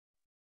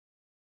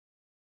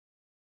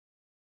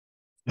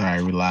All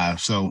right, we live.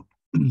 So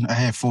I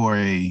had for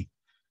a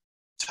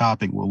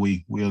topic where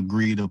we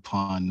agreed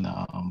upon.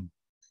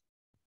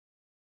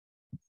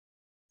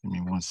 Give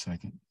me 1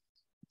 second.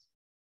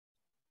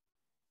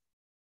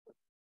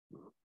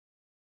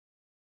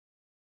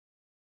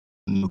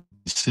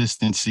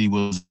 Consistency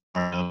was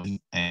part of it,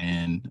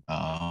 and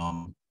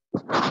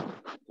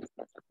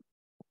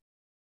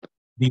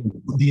the,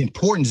 the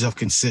importance of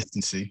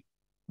consistency,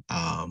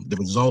 the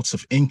results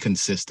of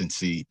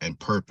inconsistency, and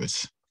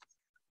purpose.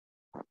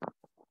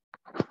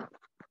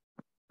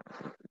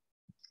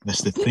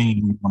 That's the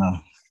theme we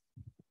want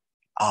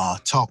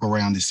to talk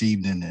around this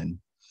evening. And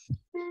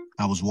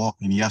I was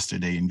walking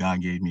yesterday, and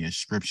God gave me a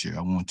scripture.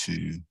 I want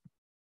to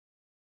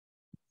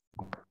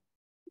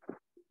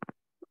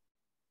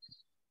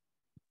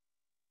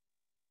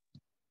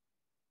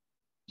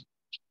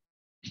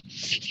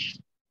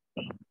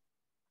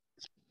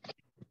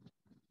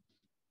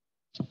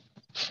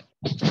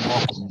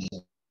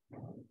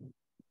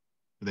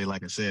today,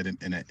 like I said,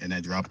 and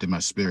that dropped in my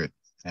spirit.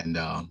 And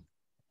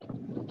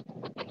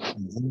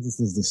Jesus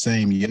is the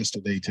same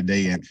yesterday,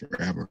 today, and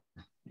forever.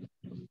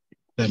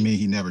 That means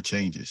he never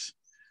changes.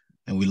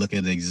 And we look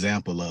at the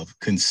example of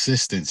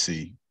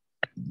consistency.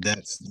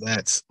 That's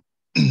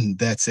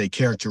that's a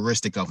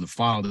characteristic of the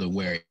Father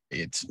where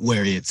it's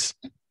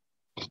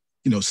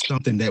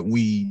something that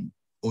we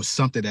or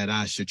something that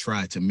I should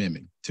try to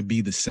mimic, to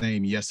be the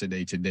same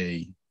yesterday,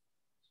 today,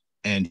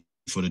 and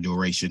for the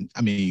duration.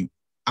 I mean,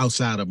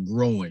 outside of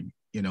growing,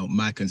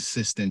 my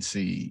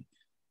consistency,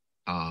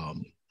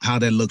 how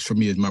that looks for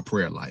me is my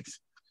prayer life.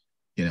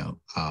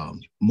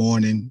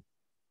 Morning,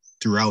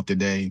 throughout the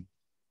day,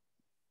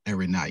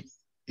 every night.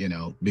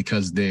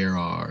 Because there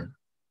are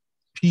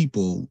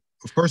people.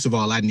 First of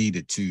all, I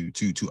needed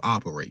to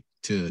operate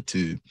to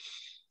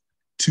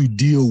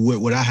deal with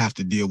what I have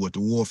to deal with,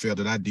 the warfare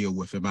that I deal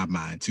with in my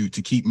mind, to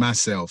keep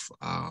myself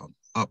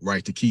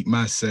upright, to keep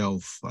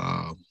myself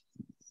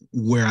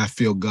where I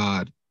feel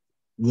God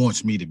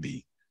wants me to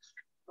be.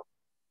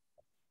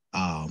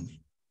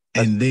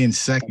 And then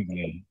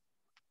secondly,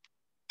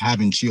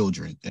 having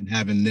children and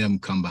having them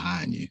come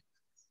behind you.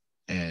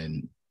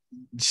 And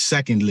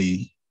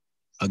secondly,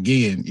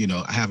 again,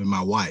 having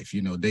my wife,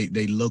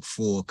 they look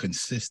for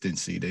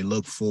consistency. They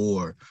look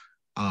for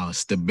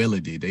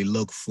stability. They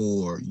look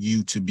for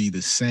you to be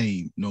the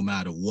same no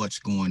matter what's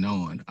going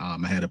on. I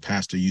had a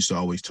pastor used to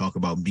always talk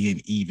about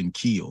being even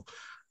keel,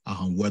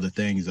 whether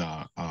things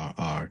are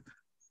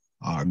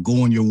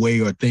going your way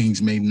or things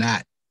may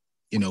not,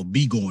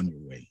 be going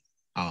your way.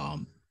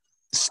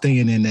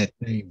 Staying in that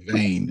same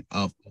vein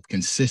of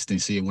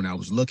consistency. And when I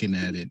was looking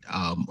at it,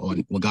 or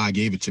when God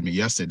gave it to me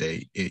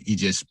yesterday, he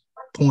just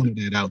pointed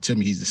that out to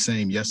me. He's the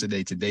same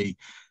yesterday, today,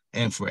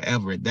 and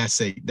forever. That's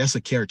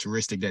a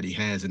characteristic that he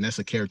has, and that's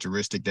a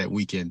characteristic that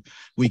we can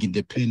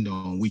depend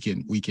on. We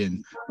can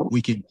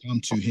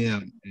come to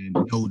him and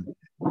know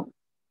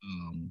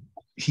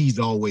he's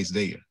always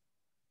there.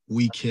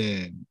 We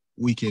can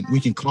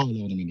call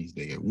on him and he's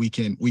there. We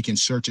can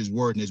search his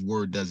word and his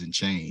word doesn't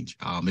change.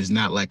 It's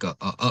not like a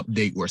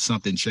update where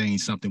something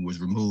changed, something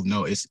was removed.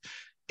 No, it's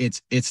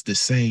the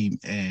same.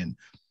 And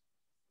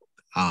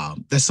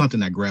that's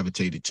something I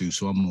gravitated to.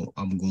 So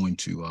I'm going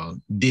to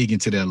dig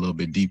into that a little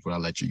bit deeper. I'll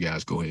let you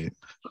guys go ahead.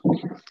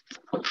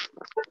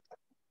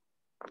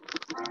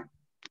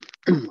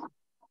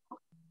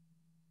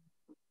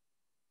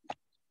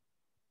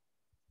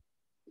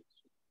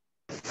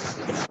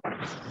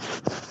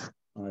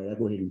 All right, I'll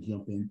go ahead and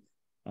jump in.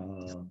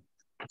 Talk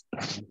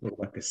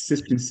about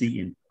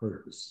consistency and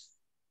purpose.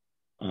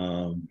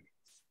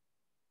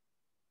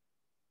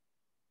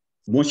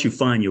 Once you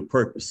find your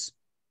purpose,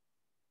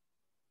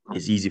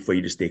 it's easy for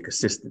you to stay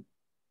consistent.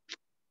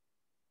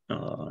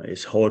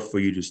 It's hard for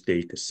you to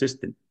stay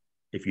consistent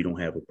if you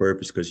don't have a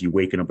purpose because you're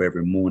waking up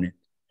every morning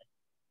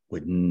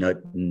with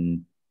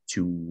nothing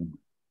to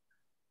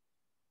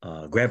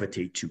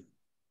gravitate to.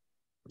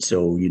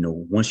 So,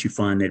 once you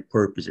find that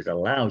purpose, it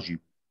allows you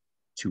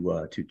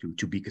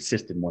to be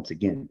consistent once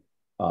again.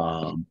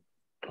 One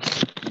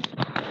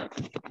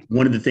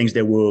of the things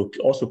that will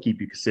also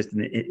keep you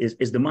consistent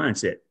is the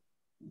mindset.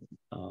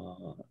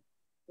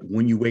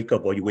 When you wake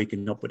up, are you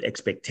waking up with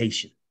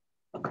expectation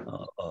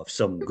of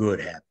something good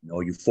happening?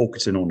 Are you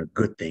focusing on the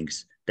good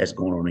things that's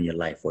going on in your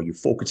life? Are you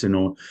focusing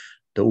on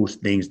those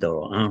things that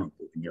are honorable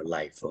in your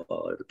life?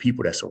 The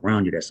people that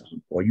surround you that's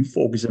honorable? Are you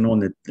focusing on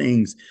the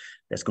things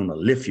that's going to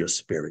lift your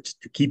spirits,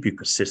 to keep you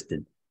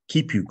consistent,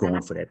 keep you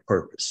going for that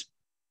purpose?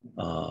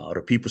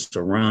 The people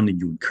surrounding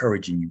you,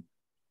 encouraging you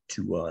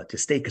to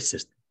stay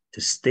consistent,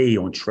 to stay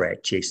on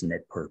track, chasing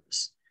that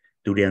purpose?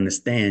 Do they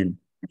understand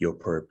your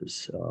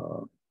purpose?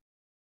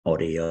 Are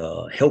they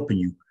helping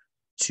you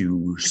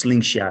to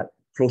slingshot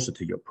closer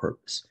to your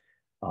purpose?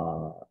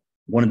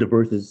 One of the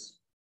verses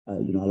I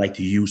like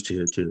to use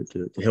to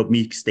help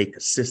me stay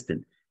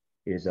consistent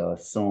is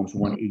Psalms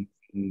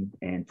 118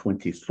 and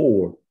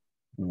 24.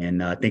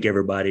 And I think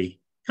everybody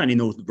kind of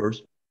knows the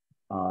verse.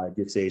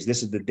 It says,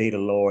 "This is the day the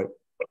Lord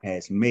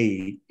has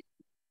made.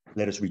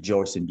 Let us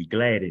rejoice and be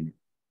glad in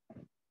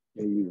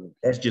it."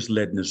 That's just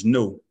letting us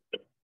know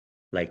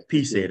Like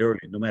P said earlier,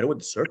 no matter what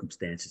the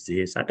circumstances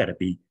is, I got to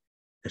be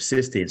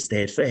consistent and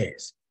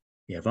steadfast.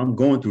 Yeah, if I'm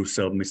going through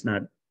something, it's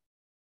not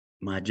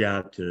my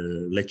job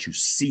to let you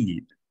see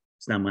it.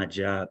 It's not my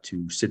job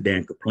to sit there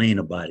and complain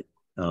about it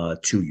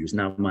to you. It's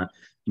not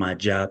my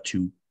job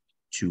to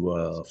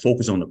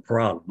focus on the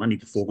problem. I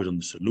need to focus on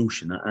the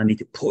solution. I need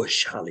to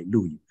push,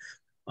 hallelujah,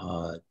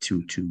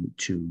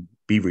 to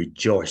be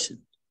rejoicing,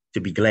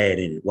 to be glad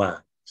in it. Why?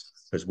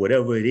 Because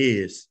whatever it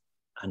is,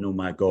 I know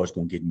my God's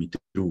going to get me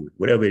through it.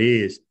 Whatever it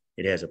is,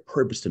 it has a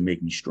purpose to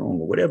make me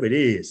stronger. Whatever it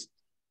is,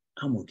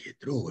 I'm going to get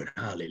through it.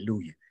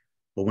 Hallelujah.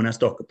 But when I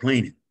start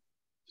complaining,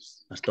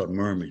 I start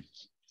murmuring,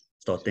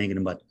 start thinking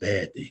about the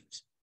bad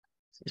things.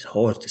 It's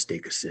hard to stay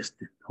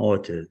consistent,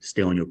 hard to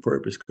stay on your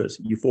purpose because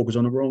you focus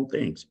on the wrong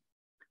things.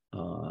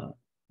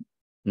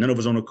 None of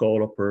us on the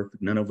call are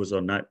perfect. None of us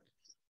are not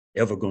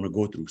ever going to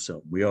go through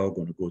something. We are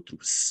going to go through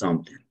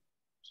something.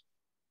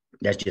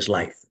 That's just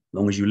life. As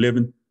long as you're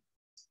living,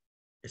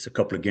 it's a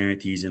couple of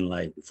guarantees in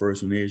life. The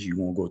first one is you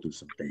won't go through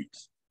some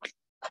things.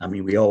 I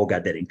mean, we all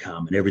got that in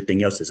common.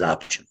 Everything else is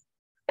optional.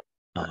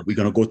 We're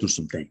going to go through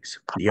some things.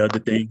 The other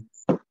thing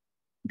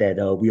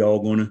that we all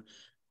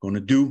gonna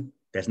do,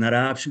 that's not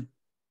an option.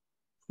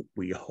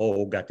 We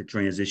all got to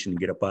transition and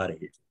get up out of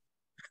here.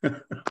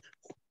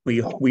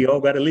 we all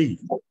got to leave.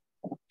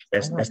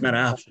 That's not an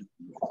option.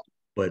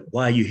 But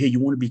while you're here, you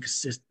want to be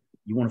consistent.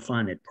 You want to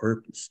find that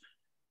purpose.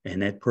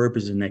 And that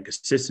purpose and that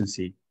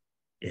consistency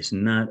is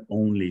not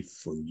only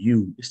for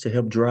you, it's to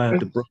help drive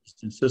the brothers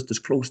and sisters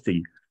close to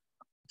you,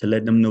 to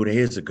let them know there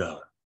is a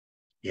God.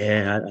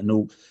 Yeah, I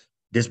know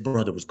this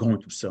brother was going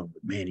through something,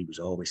 but man, he was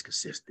always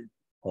consistent,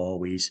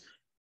 always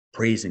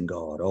praising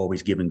God,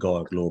 always giving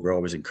God glory,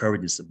 always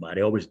encouraging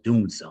somebody, always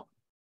doing something.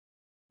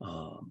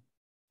 I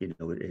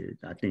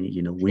think,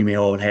 we may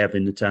all have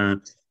in the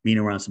time being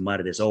around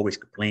somebody that's always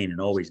complaining,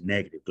 always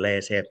negative,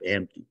 glass half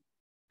empty.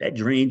 That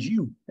drains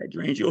you. That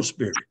drains your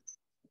spirit.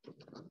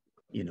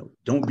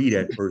 Don't be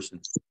that person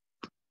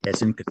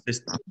that's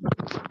inconsistent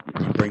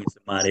and bringing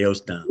somebody else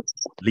down,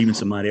 leaving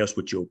somebody else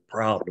with your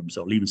problems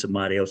or leaving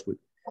somebody else with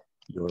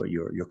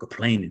your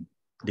complaining.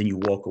 Then you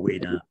walk away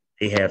down.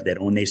 They have that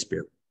on their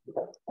spirit.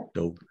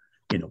 So,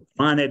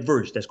 find that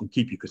verse that's going to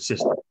keep you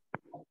consistent.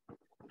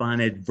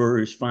 Find that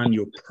verse, find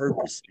your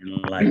purpose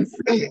in life.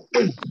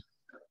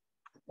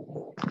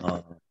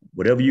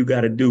 Whatever you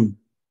got to do,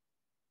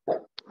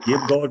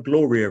 give God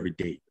glory every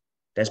day.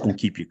 That's going to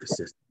keep you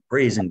consistent.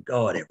 Praising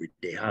God every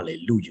day.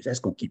 Hallelujah. That's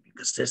going to keep you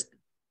consistent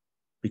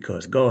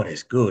because God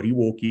is good. He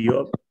woke you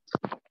up.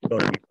 You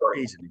got to be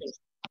praising Him.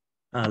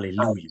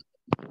 Hallelujah.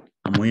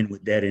 I'm going to end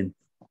with that and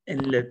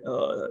let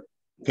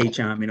Kay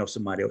chime in or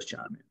somebody else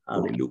chime in.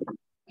 Hallelujah.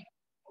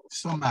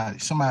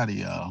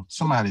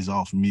 Somebody's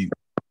off mute.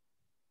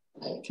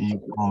 Can you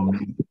call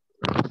me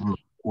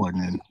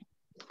recording?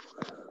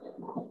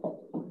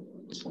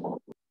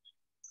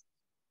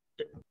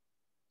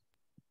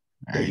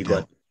 There you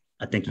go.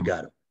 I think you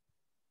got him.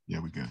 Yeah,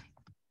 we're good.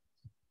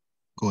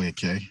 Go ahead,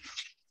 Kay.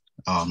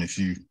 If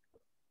you.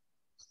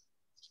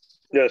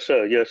 Yes,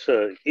 sir. Yes,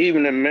 sir.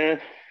 Evening, man.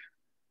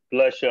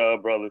 Bless y'all,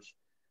 brothers.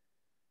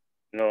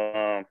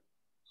 That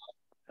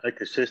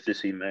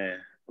consistency, man.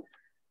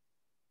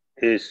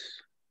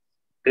 It's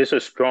a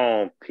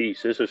strong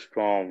piece. It's a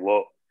strong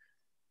walk.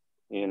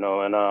 And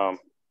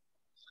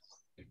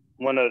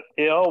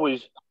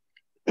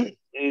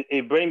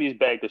it brings me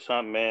back to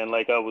something, man.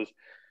 Like I was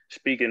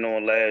speaking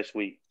on last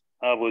week.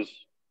 I was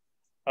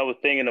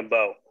thinking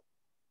about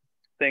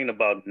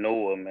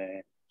Noah,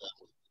 man,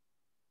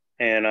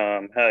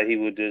 and how he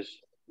was just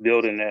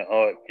building that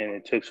ark, and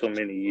it took so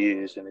many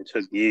years, and it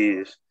took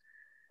years,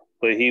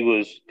 but he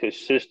was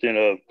consistent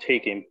of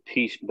taking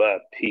piece by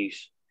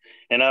piece.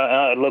 And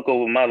I look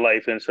over my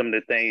life and some of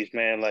the things,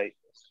 man, like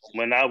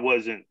when I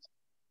wasn't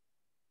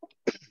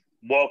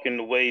walking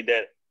the way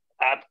that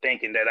I'm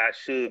thinking that I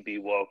should be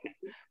walking,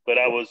 but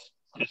I was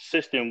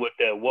consistent with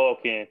that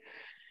walking.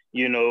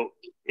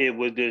 It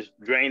was just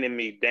draining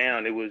me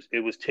down. It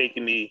was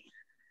taking me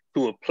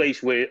to a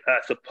place where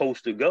I'm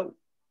supposed to go.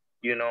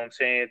 You know what I'm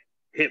saying?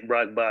 Hit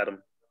rock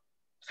bottom,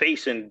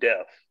 facing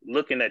death,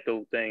 looking at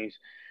those things.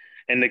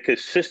 And the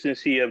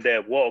consistency of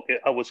that walk,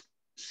 I was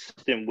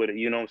consistent with it.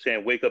 You know what I'm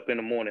saying? Wake up in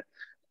the morning,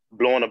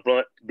 blowing a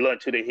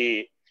blunt to the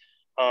head,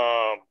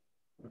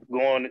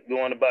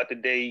 going about the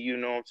day, you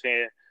know what I'm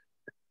saying?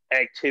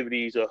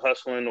 Activities or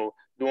hustling or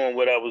doing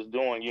what I was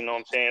doing, you know what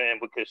I'm saying?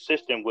 And we're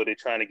consistent with it,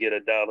 trying to get a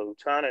dollar,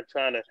 trying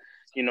to,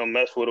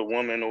 mess with a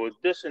woman or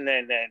this and that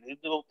and that.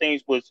 Those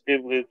things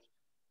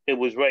it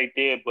was right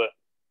there, but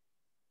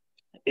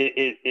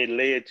it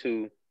led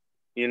to,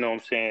 you know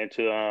what I'm saying,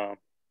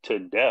 to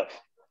death,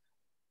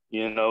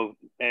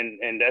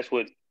 and that's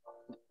what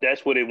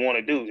they want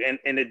to do.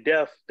 And the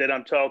death that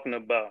I'm talking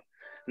about,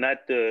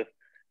 not the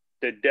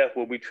death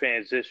where we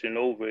transition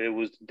over. It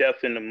was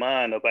death in the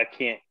mind of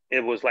it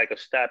was like a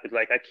stop. It's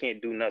like I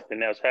can't do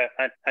nothing else.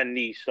 I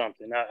need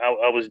something.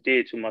 I was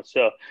dead to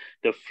myself.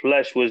 The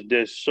flesh was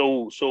just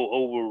so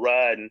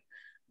overriding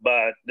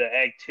by the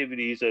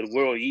activities of the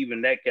world.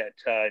 Even that got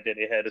tired that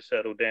it had to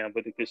settle down.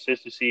 But the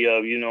consistency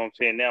of, you know what I'm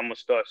saying, now I'm gonna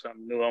start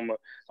something new. I'm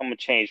gonna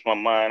change my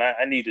mind.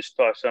 I need to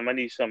start something. I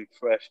need something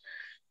fresh.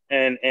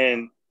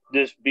 And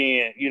just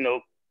being, you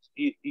know,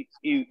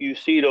 you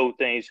see those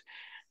things.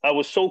 I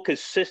was so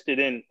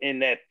consistent in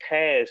that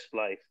past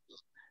life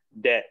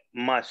that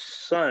my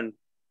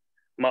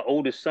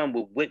oldest son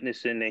was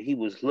witnessing that. He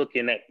was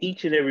looking at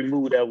each and every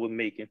move I was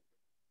making.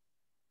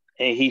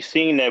 And he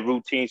seen that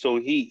routine, so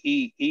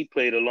he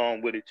played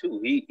along with it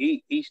too.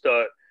 He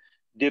started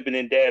dipping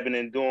and dabbing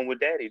and doing what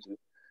daddy do,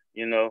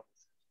 you know.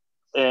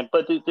 And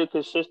but the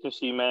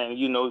consistency, man,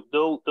 you know,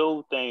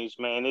 those things,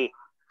 man, it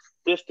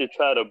just to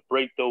try to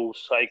break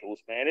those cycles,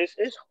 man,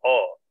 it's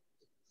hard.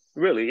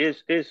 Really,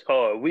 it's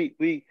hard.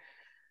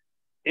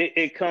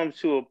 It comes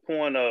to a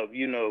point of,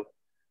 you know,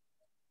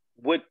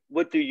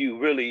 what do you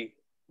really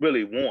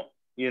want?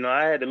 You know,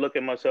 I had to look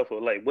at myself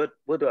like,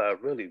 what do I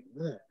really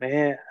want,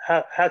 man?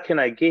 How can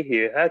I get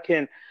here?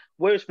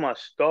 Where's my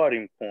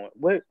starting point?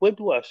 Where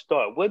do I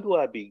start? Where do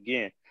I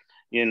begin?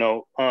 You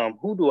know,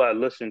 who do I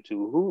listen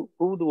to?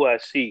 Who do I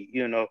see?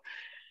 You know,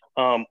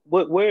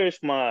 where is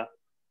my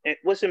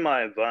what's in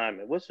my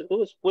environment?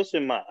 What's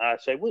in my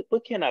eyesight?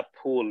 What can I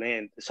pull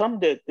in?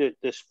 Something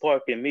that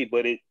spark in me,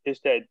 but it's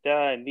that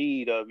dire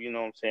need of, you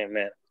know what I'm saying,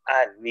 man.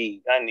 I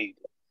need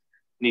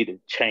a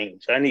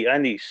change. I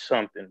need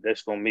something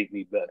that's gonna make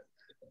me better.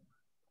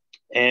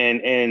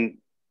 And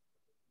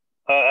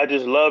I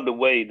just love the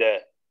way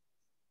that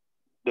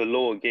the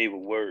Lord gave a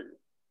word,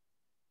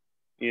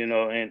 you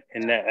know,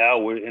 in that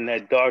hour, in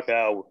that dark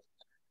hour,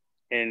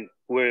 and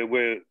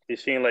where it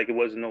seemed like it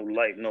wasn't no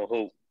light, no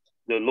hope.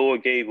 The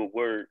Lord gave a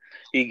word.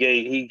 He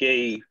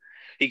gave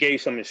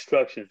some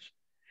instructions,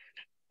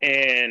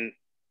 and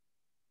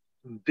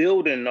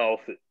building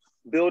off it,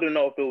 building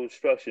off those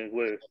instructions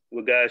where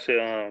God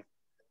said,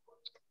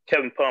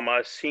 Kevin Palmer,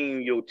 I've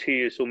seen your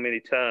tears so many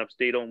times,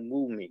 they don't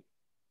move me.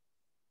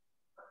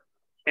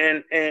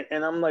 And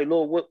I'm like,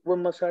 Lord, what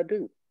must I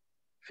do?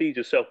 Feed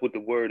yourself with the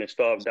word and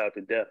starve out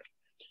to death.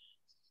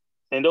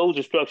 And those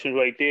instructions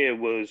right there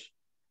was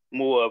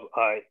more of,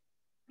 all right,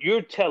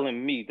 you're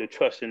telling me to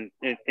trust in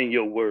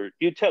your word.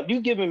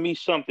 You're giving me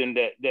something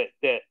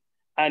that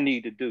I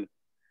need to do.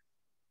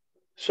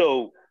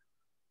 So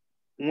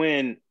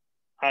when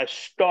I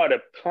start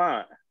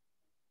applying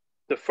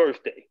the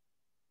first day,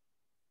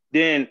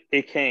 then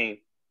it came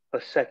a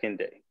second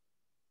day.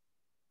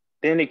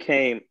 Then it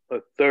came a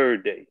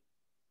third day.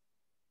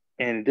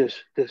 And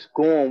just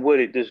going with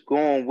it, just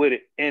going with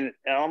it. And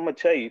I'm gonna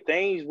tell you,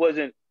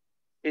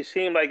 it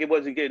seemed like it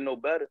wasn't getting no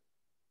better.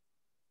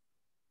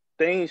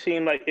 Things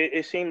seemed like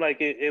it seemed like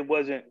it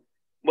wasn't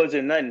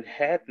nothing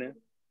happening.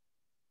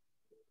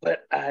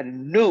 But I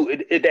knew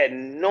that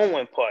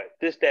knowing part,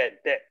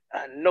 that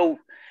I know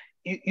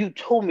you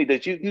told me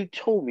that you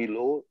told me,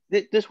 Lord.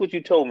 This what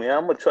you told me.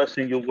 I'm gonna trust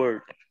in your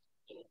word.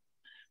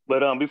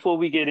 But before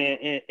we get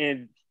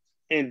in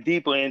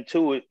deeper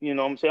into it, you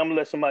know what I'm saying, I'm gonna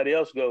let somebody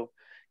else go.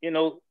 You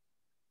know,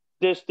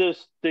 this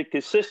the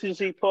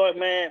consistency part,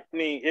 man. I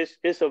mean,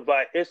 it's a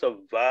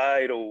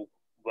vital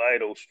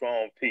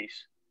strong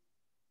piece.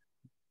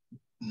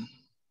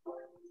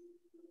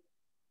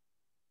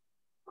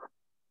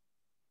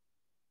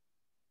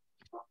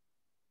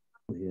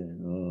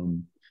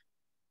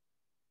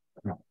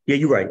 Yeah,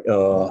 you're right.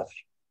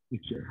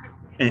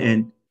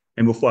 And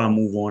before I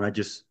move on, I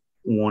just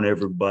want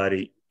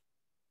everybody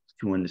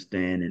to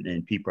understand,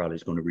 and Pete probably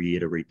is going to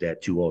reiterate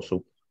that too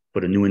also, for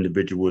the new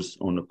individuals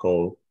on the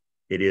call,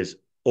 it is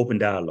open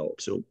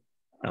dialogue. So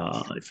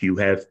if you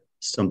have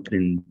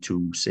something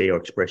to say or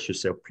express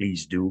yourself,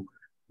 please do.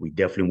 We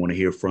definitely want to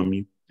hear from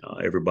you.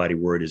 Everybody's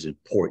word is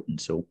important.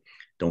 So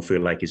don't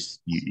feel like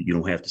you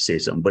don't have to say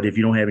something. But if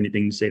you don't have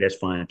anything to say, that's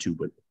fine too.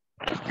 But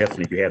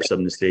definitely, if you have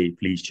something to say,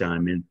 please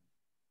chime in.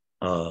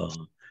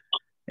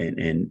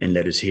 And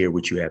let us hear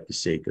what you have to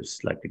say,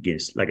 because like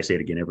I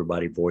said again,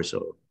 everybody's voice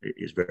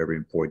is very, very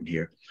important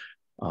here.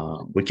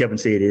 What Kevin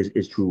said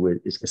is true.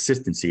 It's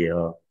consistency.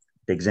 The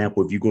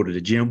example, if you go to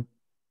the gym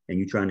and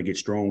you're trying to get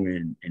strong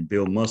and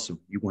build muscle,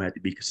 you're gonna have to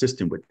be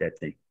consistent with that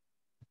thing.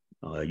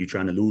 You're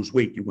trying to lose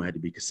weight, you're gonna have to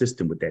be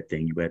consistent with that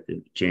thing. You have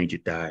to change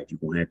your diet. You're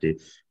gonna have to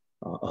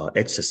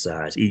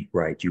exercise, eat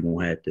right. You're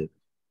gonna have to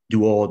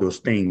do all those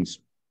things.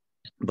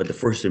 But the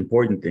first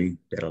important thing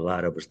that a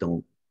lot of us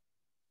don't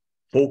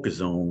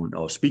focus on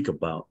or speak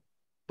about,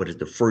 but it's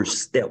the first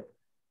step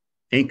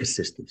in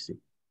consistency.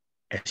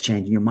 That's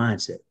changing your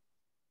mindset,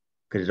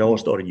 because it all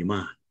starts in your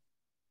mind.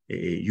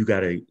 You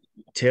got to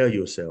tell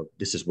yourself,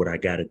 this is what I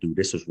got to do.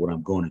 This is what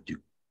I'm going to do.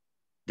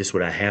 This is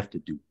what I have to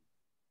do.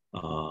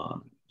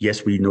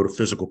 Yes, we know the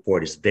physical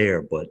part is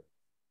there, but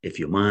if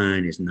your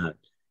mind is not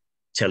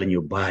telling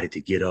your body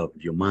to get up,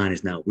 if your mind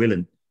is not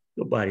willing,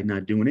 your body's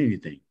not doing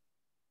anything.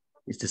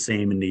 It's the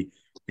same in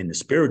the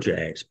spiritual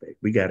aspect.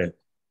 We got to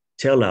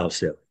tell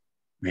ourselves,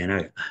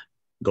 man,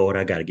 God,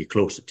 I got to get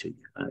closer to you.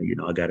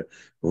 I got to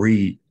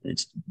read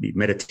and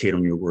meditate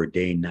on your word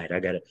day and night. I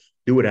got to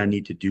do what I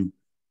need to do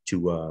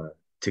to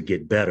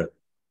get better.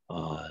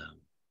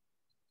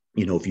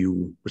 if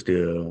you was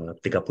to, I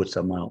think I put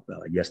something out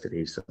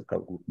yesterday, some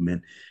couple of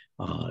men,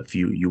 if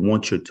you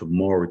want your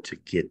tomorrow to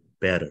get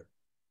better,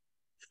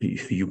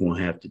 you're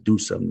gonna have to do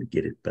something to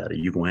get it better.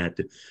 You're gonna have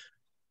to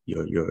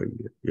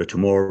your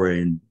tomorrow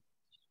and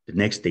the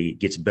next day it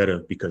gets better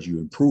because you're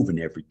improving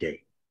every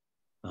day.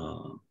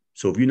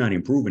 So if you're not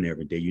improving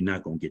every day, you're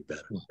not gonna get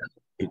better.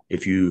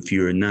 If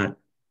you're not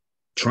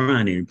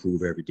trying to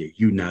improve every day,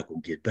 you're not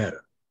gonna get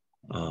better.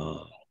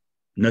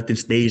 Nothing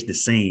stays the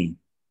same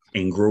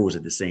and grows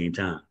at the same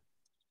time.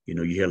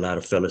 You hear a lot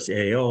of fellas say,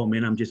 "Hey, oh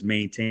man, I'm just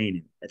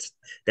maintaining."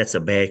 That's a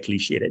bad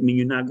cliche. That means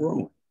you're not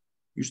growing.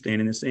 You're staying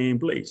in the same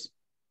place.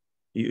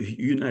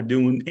 You're not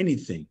doing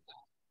anything.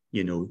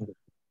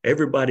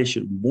 Everybody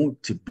should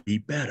want to be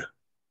better.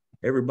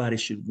 Everybody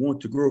should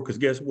want to grow, because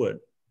guess what?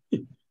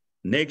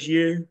 Next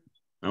year,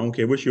 I don't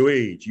care what's your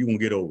age, you're gonna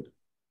get older.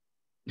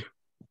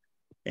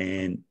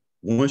 And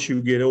once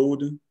you get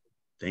older,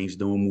 things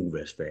don't move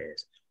as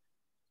fast.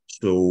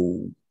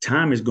 So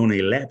time is gonna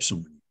elapse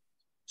on you.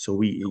 So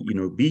we,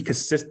 be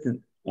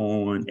consistent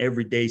on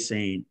every day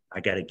saying, I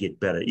gotta get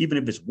better. Even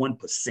if it's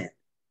 1%,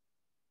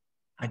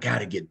 I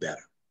gotta get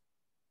better.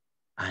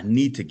 I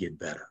need to get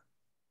better.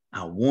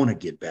 I wanna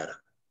get better.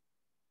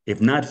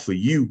 If not for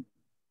you,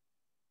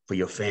 for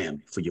your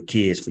family, for your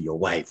kids, for your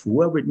wife,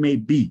 whoever it may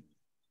be,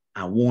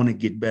 I want to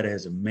get better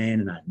as a man,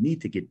 and I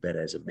need to get better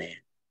as a man.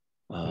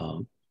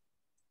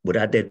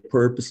 Without that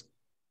purpose,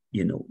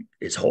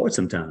 it's hard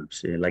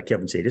sometimes. And like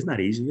Kevin said, it's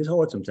not easy. It's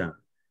hard sometimes.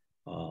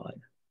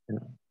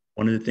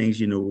 One of the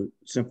things,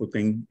 simple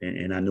thing,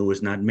 and I know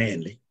it's not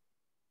manly,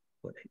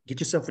 but get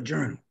yourself a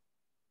journal.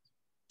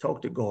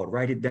 Talk to God,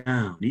 write it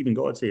down. Even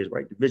God says,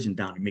 write the vision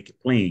down and make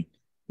it plain.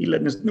 He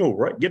letting us know,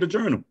 right? Get a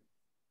journal.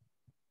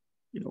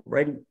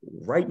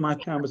 Write my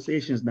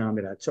conversations down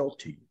that I talk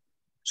to you,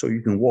 so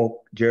you can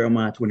walk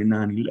Jeremiah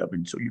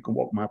 29:11, so you can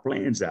walk my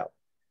plans out.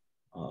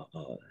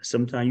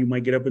 Sometimes you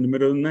might get up in the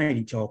middle of the night,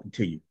 he talking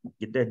to you.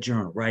 Get that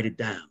journal, write it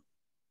down,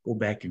 go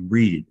back and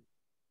read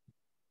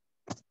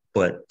it.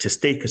 But to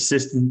stay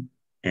consistent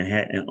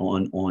and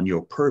on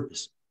your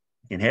purpose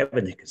and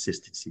having the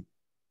consistency,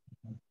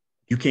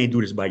 you can't do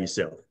this by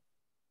yourself.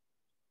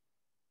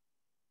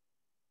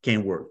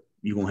 Can't work.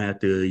 You're gonna have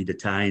to either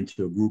tie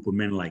into a group of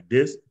men like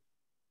this,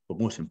 but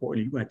most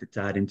importantly, you have to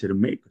tie it into the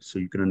maker so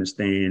you can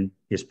understand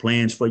his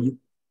plans for you.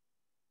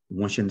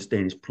 Once you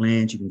understand his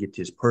plans, you can get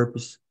to his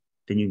purpose.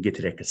 Then you can get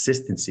to that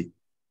consistency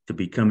to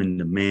becoming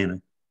the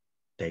man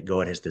that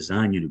God has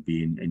designed you to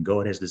be. And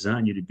God has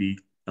designed you to be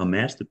a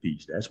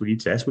masterpiece. That's what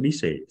he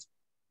says.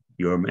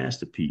 You're a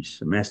masterpiece.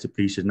 A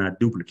masterpiece is not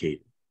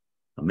duplicated.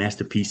 A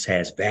masterpiece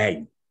has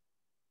value.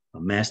 A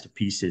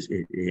masterpiece is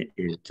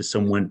to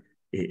someone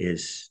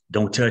is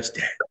don't touch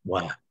that.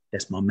 Wow,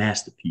 that's my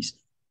masterpiece.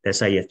 That's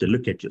how you have to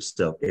look at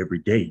yourself every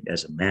day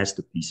as a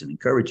masterpiece and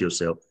encourage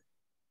yourself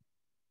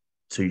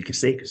so you can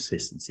say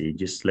consistency.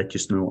 Just let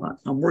yourself know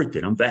I'm worth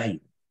it. I'm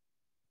valuable.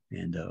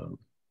 And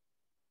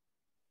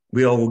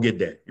we all will get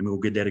that, and we'll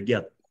get that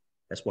together.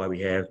 That's why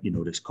we have,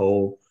 this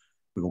call.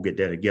 We're going to get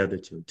that together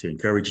to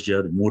encourage each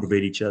other,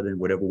 motivate each other in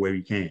whatever way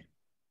we can.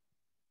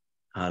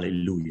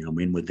 Hallelujah. I'm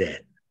in with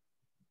that.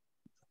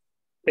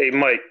 Hey,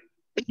 Mike.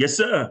 Yes,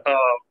 sir.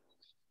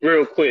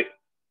 Real quick,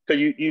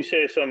 because you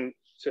said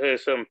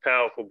something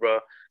powerful, bro.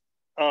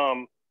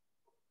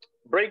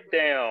 Break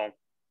down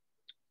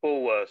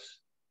for us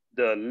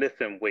the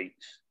lifting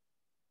weights,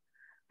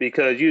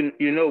 because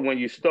when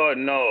you're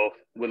starting off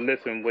with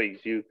lifting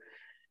weights,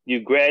 you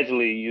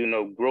gradually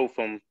grow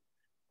from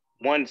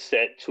one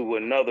set to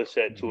another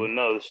set to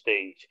another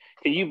stage.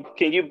 Can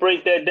you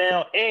break that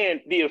down,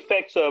 and the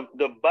effects of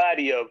the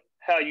body of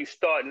how you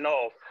starting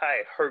off, how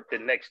it hurt the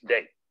next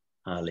day?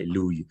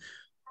 Hallelujah.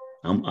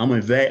 I'm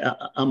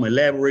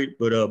elaborate,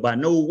 but by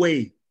no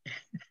way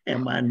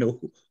am I no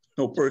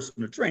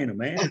personal trainer,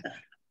 man.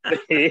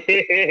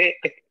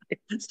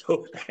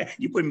 So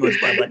you put me on the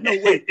spot, but no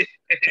way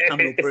I'm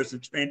no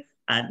personal trainer.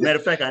 Matter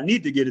of fact, I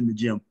need to get in the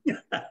gym.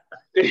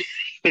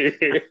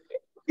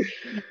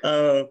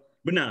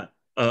 But nah,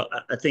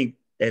 I think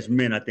as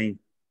men, I think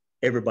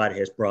everybody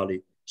has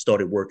probably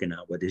started working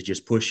out, whether it's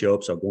just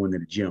push-ups or going to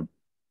the gym.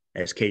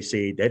 As Kay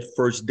said, that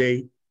first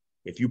day,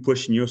 if you're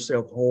pushing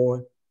yourself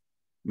hard,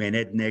 man,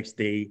 that next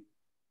day,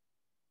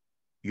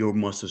 your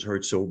muscles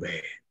hurt so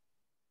bad.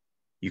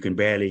 You can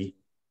barely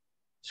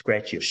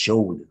scratch your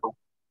shoulder.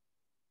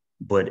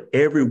 But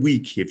every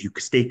week, if you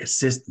stay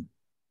consistent,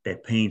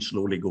 that pain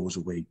slowly goes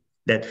away.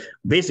 That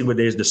basically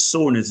there's the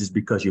soreness is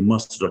because your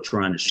muscles are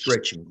trying to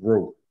stretch and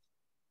grow.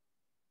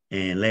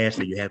 And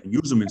lastly, you haven't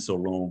used them in so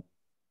long,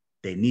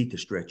 they need to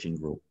stretch and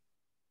grow.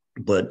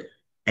 But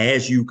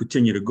as you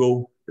continue to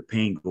go, the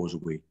pain goes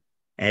away.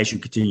 As you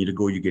continue to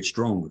go, you get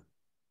stronger.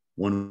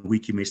 One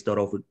week, you may start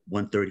off with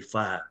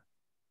 135.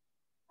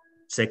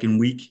 Second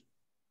week,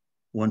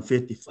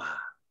 155.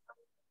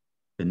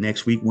 The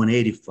next week,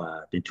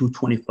 185, then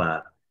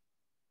 225.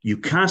 You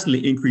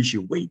constantly increase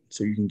your weight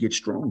so you can get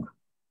stronger.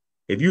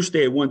 If you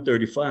stay at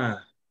 135,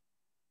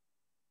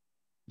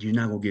 you're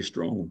not going to get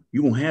strong.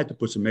 You're going to have to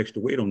put some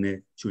extra weight on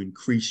there to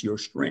increase your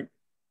strength.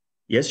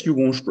 Yes, you're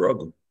going to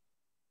struggle.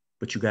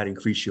 but you got to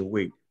increase your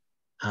weight.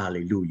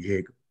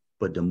 Hallelujah.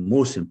 But the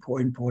most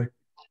important part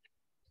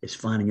is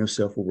finding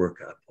yourself a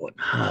workout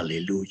partner.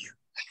 Hallelujah.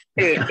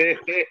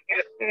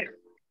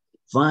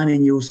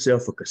 Finding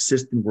yourself a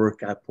consistent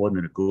workout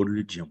partner to go to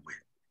the gym with.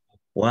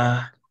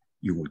 Why?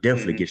 You will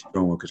definitely get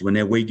stronger, because when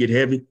that weight get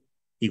heavy,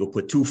 he gonna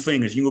put two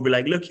fingers. You gonna be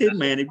like, look here,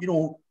 man, if you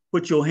don't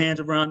put your hands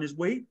around this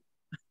weight,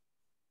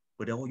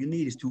 but all you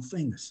need is two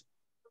fingers.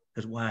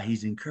 That's why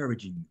he's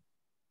encouraging you.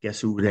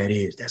 Guess who that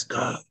is? That's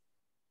God.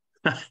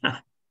 Yes,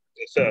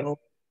 sir.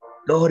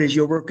 God is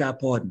your workout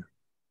partner.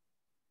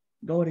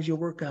 God is your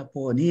workout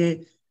partner.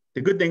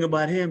 The good thing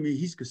about him is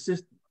he's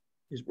consistent.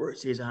 His word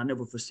says, I'll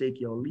never forsake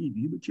you or leave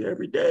you, but you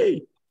every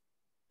day.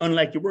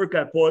 Unlike your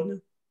workout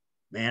partner,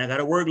 man, I got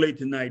to work late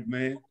tonight,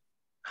 man.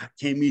 I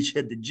can't meet you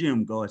at the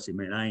gym. God said,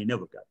 man, I ain't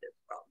never got that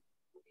problem.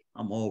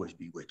 I'm always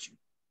be with you.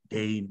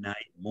 Day, night,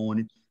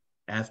 morning,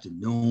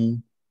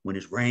 afternoon, when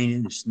it's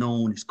raining, it's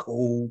snowing, it's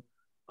cold.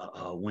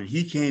 When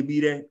he can't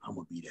be there, I'm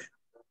going to be there.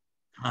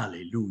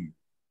 Hallelujah.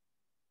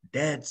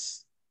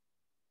 That's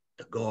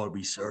the God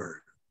we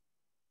serve.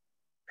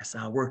 That's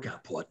our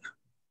workout partner.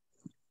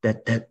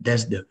 That's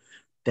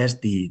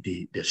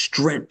the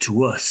strength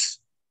to us.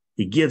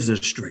 He gives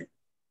us strength.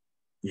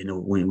 You know,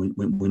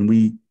 when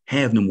we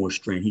have no more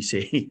strength, he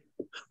said, hey,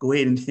 go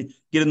ahead and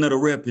get another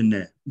rep in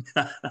there.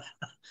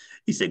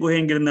 He said, go ahead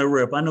and get another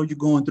rep. I know you're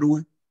going through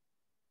it,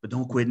 but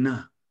don't quit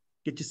now.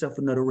 Get yourself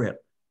another rep.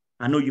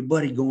 I know your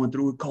buddy going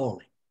through it, call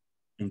him,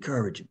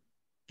 encourage him,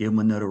 give him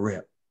another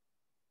rep.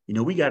 You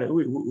know,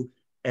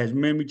 as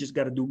men, we just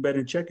got to do better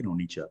in checking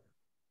on each other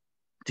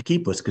to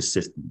keep us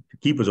consistent, to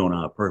keep us on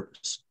our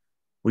purpose.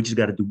 We just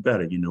got to do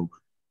better, you know.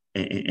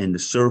 And the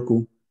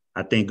circle,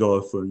 I thank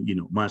God for, you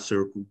know, my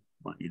circle,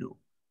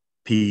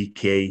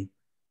 PK,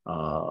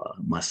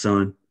 my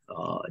son,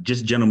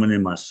 just gentlemen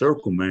in my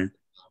circle, man,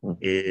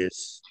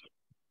 is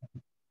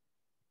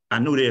I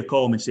know they'll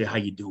call me and say, how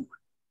you doing?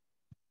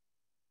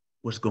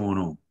 What's going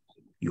on?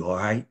 You all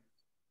right?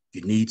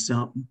 You need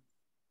something?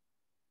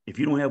 If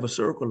you don't have a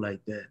circle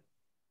like that,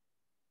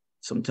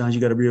 sometimes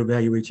you got to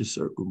reevaluate your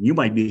circle. You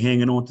might be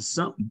hanging on to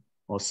something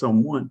or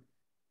someone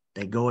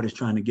that God is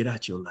trying to get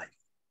out your life.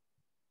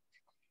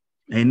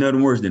 Ain't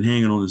nothing worse than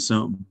hanging on to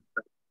something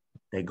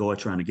that God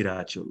trying to get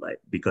out your life,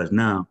 because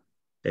now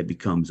that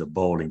becomes a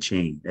ball and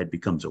chain. That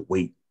becomes a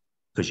weight,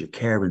 because you're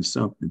carrying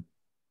something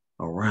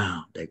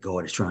around that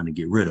God is trying to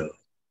get rid of.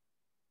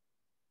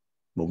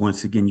 But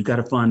once again, you got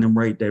to find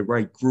that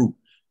right group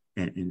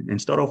and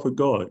start off with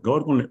God.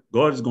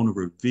 God is going to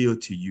reveal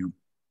to you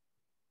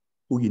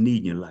who you need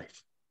in your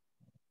life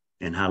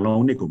and how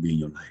long they're going to be in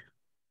your life.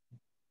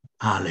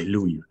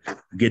 Hallelujah. I'm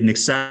getting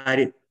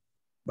excited,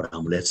 but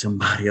I'm going to let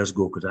somebody else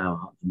go, because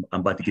I'm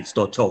about to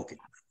start talking.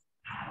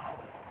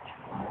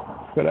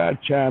 Could I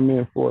chime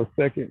in for a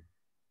second?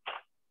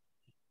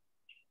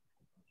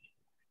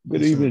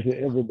 Good evening to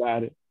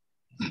everybody.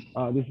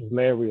 This is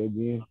Larry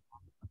again.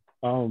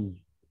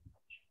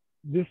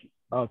 This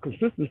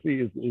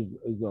consistency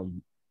is a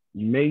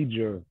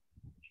major,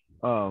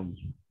 I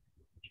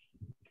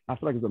feel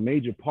like it's a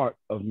major part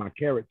of my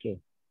character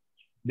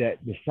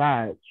that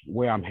decides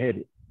where I'm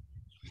headed.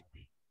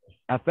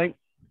 I think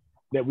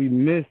that we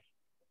miss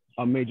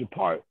a major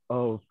part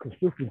of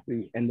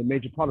consistency, and the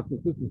major part of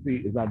consistency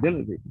is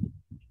identity,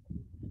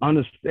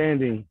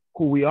 understanding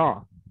who we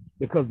are.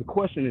 Because the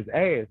question is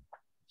asked,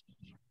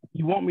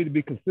 you want me to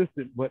be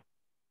consistent, but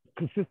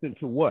consistent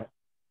to what?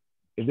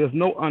 If there's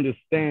no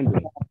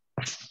understanding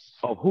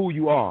of who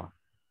you are,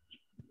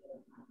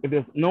 if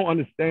there's no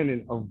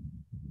understanding of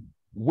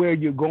where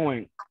you're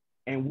going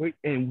and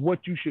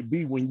what you should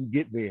be when you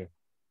get there,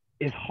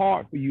 it's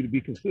hard for you to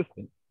be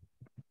consistent.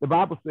 The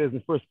Bible says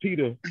in 1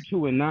 Peter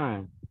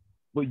 2:9,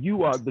 but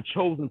you are the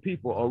chosen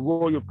people, a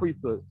royal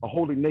priesthood, a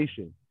holy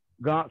nation,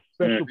 God's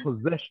special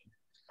possession,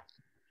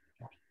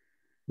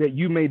 that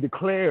you may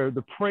declare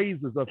the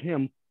praises of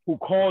him who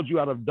called you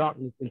out of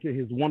darkness into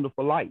his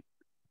wonderful light.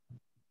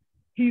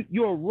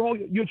 You're royal,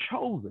 you're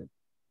chosen.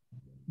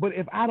 But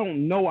if I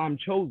don't know I'm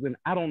chosen,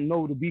 I don't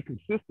know to be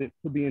consistent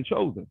to being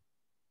chosen.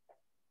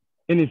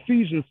 In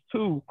Ephesians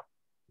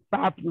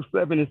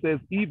 2:5-7, it says,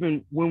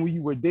 even when we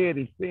were dead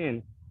in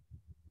sin,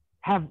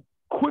 have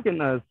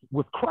quickened us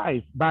with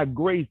Christ. By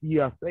grace ye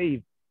are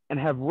saved, and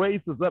have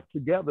raised us up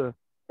together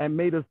and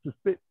made us to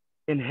sit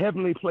in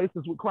heavenly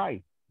places with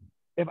Christ.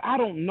 If I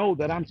don't know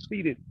that I'm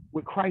seated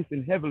with Christ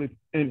in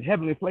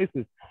heavenly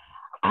places,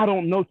 I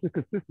don't know to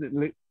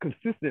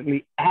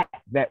consistently act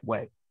that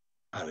way,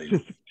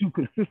 to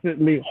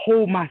consistently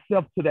hold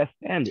myself to that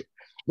standard.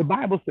 The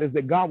Bible says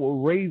that God will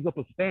raise up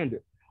a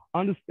standard.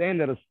 Understand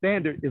that a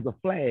standard is a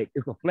flag.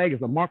 It's a flag,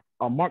 it's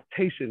a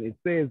markation. It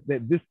says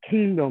that this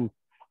kingdom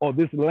or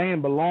this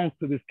land belongs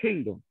to this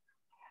kingdom.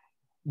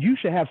 You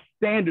should have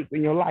standards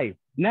in your life,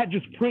 not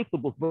just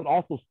principles, but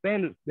also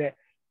standards. That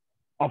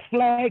a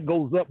flag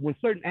goes up when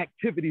certain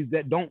activities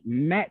that don't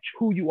match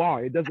who you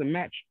are. It doesn't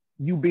match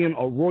you being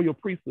a royal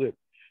priesthood.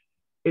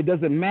 It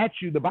doesn't match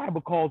you. The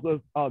Bible calls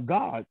us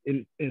God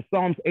in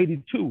Psalms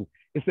 82.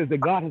 It says that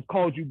God has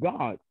called you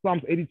God.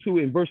 Psalms 82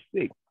 in verse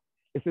 6.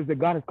 It says that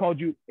God has called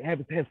you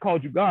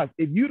gods.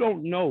 If you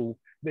don't know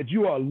that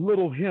you are a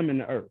little him in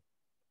the earth,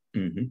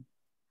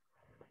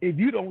 if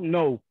you don't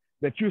know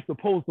that you're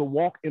supposed to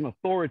walk in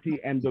authority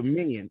and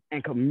dominion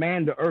and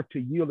command the earth to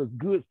yield its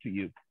goods to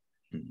you,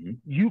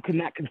 you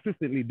cannot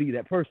consistently be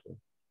that person.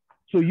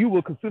 So you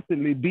will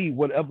consistently be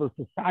whatever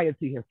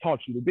society has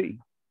taught you to be.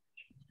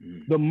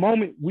 The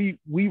moment we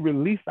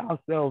release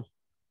ourselves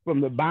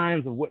from the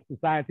binds of what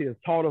society has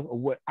taught us or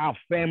what our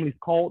families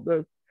called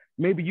us,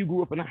 maybe you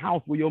grew up in a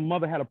house where your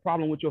mother had a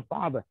problem with your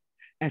father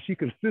and she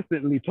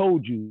consistently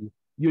told you,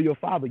 you're your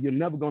father, you're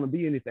never going to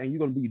be anything, you're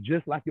going to be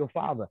just like your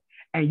father.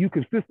 And you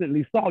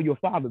consistently saw your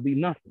father be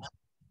nothing.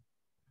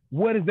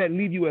 Where does that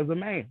leave you as a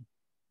man?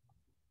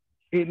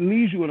 It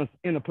leaves you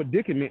in a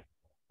predicament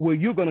where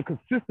you're going to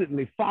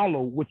consistently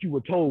follow what you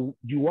were told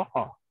you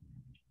are.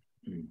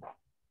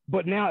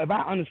 But now if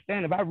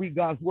I read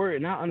God's word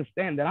and I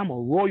understand that I'm a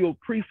royal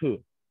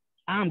priesthood,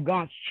 I'm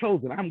God's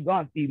chosen, I'm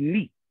God's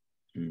elite.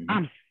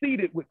 I'm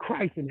seated with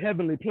Christ in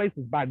heavenly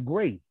places by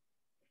grace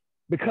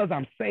because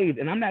I'm saved.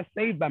 And I'm not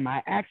saved by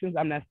my actions.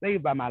 I'm not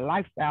saved by my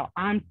lifestyle.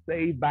 I'm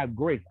saved by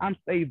grace. I'm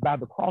saved by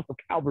the cross of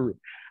Calvary.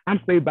 I'm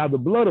saved by the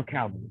blood of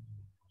Calvary.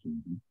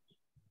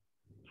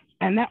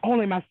 And not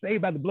only am I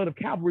saved by the blood of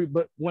Calvary,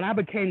 but when I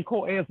became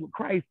co-heirs with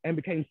Christ and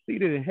became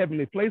seated in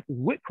heavenly places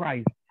with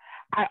Christ,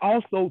 I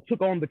also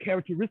took on the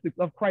characteristics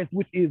of Christ,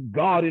 which is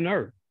God in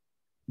earth,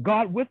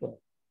 God with us.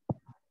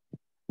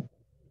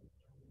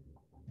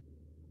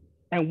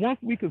 And once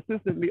we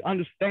consistently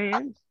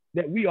understand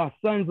that we are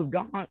sons of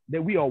God,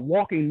 that we are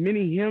walking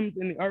many hymns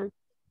in the earth,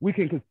 we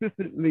can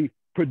consistently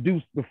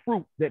produce the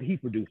fruit that he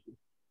produces.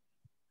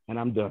 And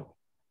I'm done.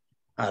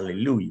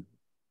 Hallelujah.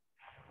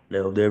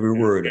 Loved every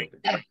word of it.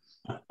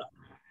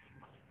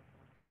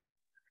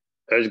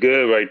 That's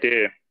good right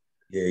there.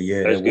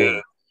 Yeah, that's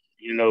good.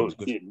 You know,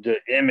 the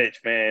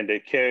image, man, the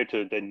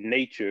character, the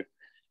nature.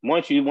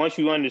 Once you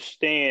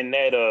understand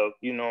that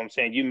you know what I'm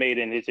saying, you made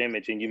in his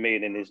image and you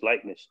made in his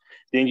likeness,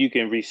 then you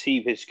can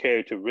receive his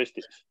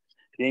characteristics.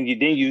 Then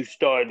you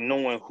start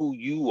knowing who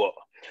you are.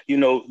 You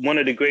know, one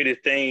of the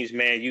greatest things,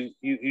 man, you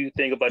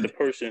think about the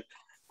person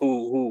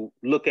who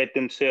look at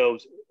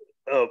themselves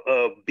of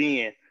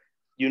being,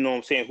 you know what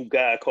I'm saying, who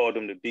God called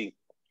them to be.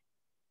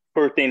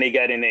 First thing they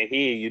got in their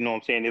head, you know what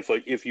I'm saying,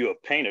 if you're a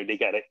painter, they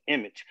got an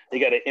image. They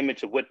got an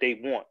image of what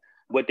they want,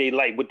 what they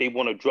like, what they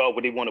want to draw,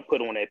 what they want to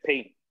put on that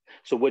painting.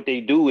 So what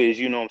they do is,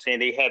 you know what I'm saying,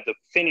 they have the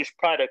finished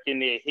product in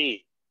their head,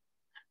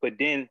 but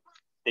then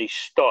they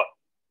start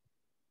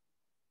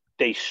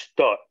sitting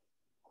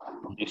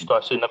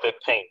up at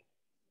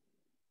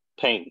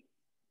paint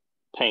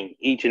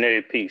each and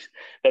every piece.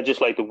 That's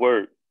just like the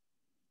word.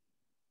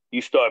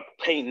 You start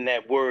painting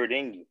that word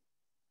in you.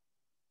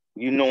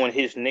 You knowing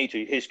his nature,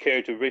 his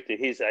characteristic,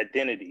 his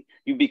identity.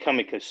 You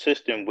becoming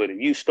consistent with it.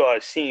 You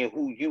start seeing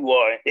who you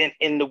are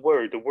in the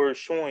word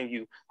showing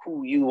you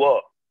who you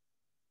are.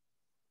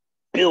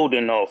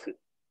 Building off it.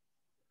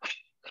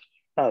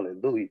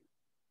 Hallelujah.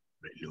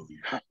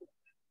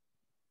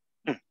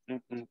 Hey,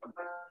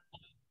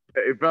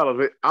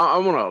 fellas, I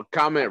want to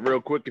comment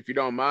real quick if you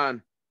don't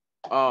mind.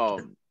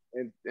 And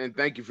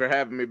thank you for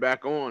having me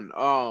back on.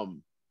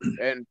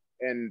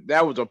 And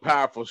that was a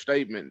powerful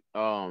statement.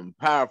 And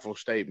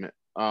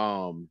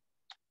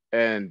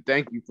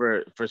thank you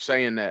for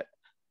saying that.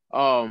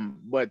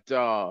 But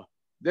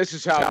this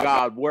is how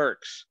God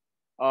works.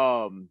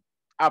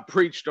 I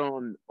preached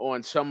on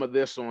some of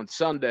this on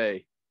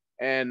Sunday,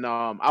 and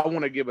I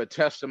want to give a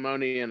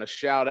testimony and a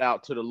shout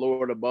out to the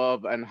Lord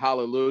above, and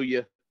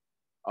hallelujah.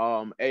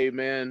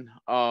 Amen.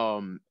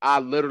 I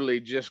literally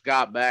just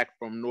got back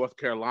from North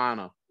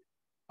Carolina,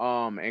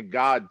 and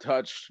God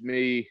touched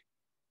me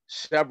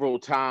several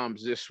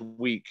times this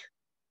week.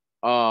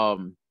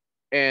 And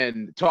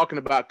talking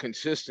about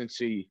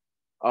consistency,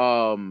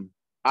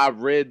 I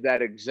read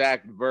that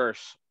exact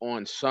verse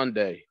on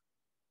Sunday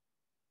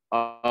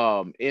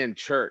in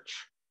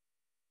church,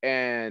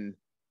 and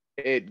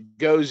it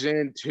goes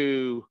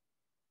into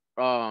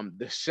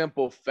the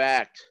simple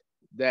fact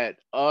that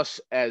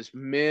us as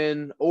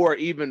men or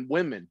even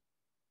women,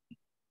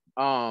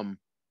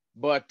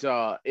 but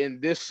in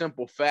this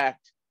simple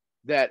fact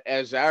that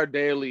as our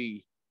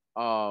daily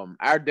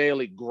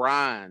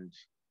grind,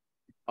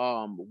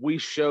 we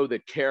show the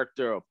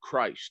character of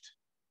Christ.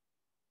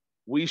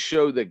 We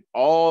show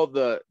all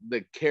the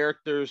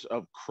characters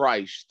of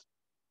Christ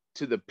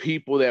to the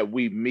people that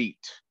we meet.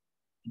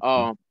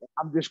 I'm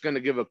just going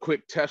to give a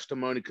quick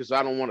testimony because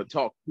I don't want to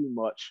talk too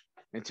much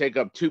and take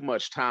up too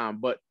much time.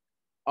 But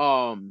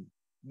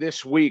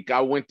this week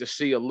I went to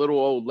see a little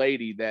old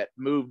lady that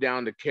moved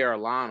down to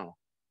Carolina,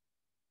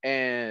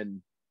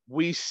 and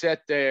we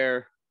sat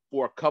there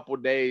for a couple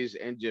days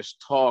and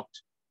just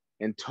talked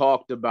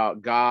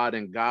about God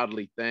and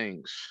godly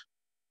things.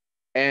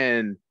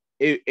 And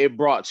it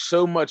brought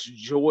so much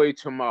joy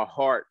to my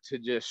heart to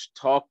just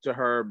talk to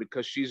her,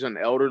 because she's an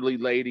elderly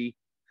lady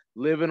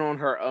living on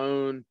her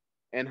own,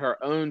 and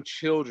her own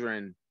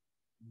children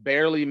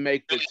barely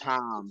make the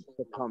time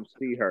to come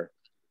see her.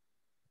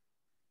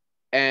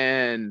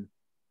 And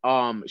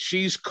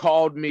She's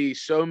called me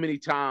so many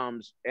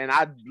times, and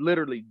I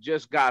literally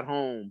just got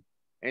home,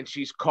 and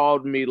she's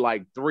called me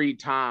like 3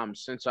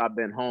 times since I've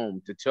been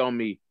home to tell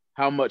me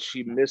how much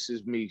she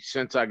misses me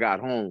since I got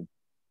home,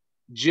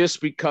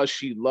 just because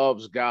she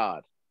loves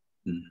God.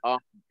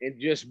 And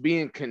just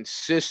being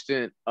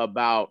consistent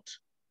about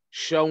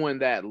showing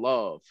that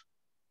love.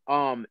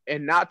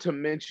 And not to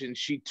mention,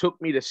 she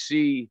took me to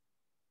see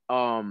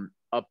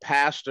a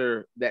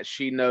pastor that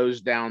she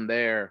knows down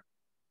there.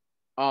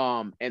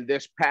 And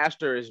this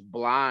pastor is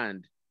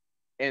blind.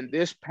 And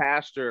this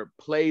pastor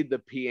played the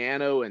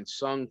piano and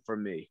sung for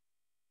me.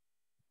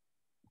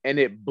 And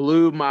it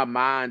blew my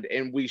mind.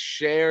 And we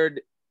shared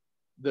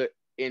the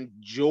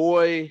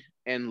joy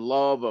and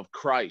love of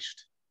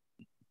Christ.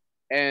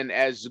 And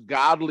as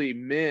godly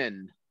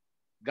men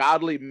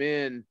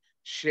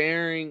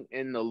sharing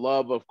in the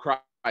love of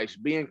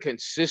Christ, being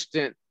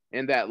consistent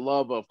in that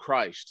love of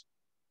Christ.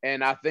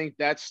 And I think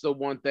that's the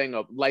one thing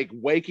of like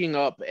waking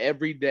up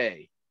every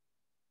day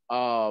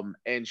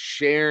and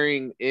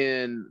sharing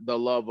in the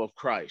love of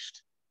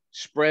Christ,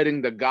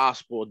 spreading the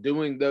gospel,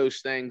 doing those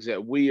things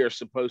that we are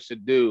supposed to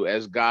do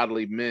as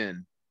godly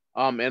men.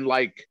 And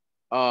like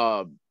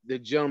the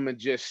gentleman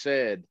just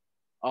said,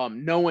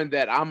 knowing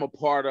that I'm a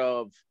part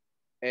of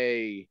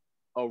a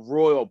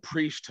royal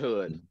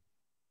priesthood.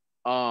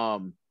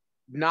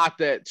 Not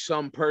that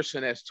some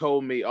person has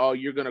told me, oh,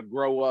 you're going to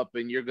grow up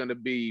and you're going to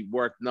be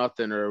worth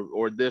nothing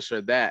or this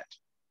or that,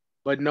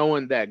 but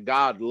knowing that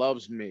God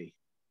loves me.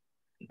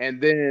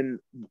 And then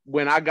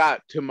when I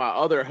got to my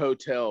other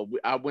hotel,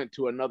 I went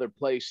to another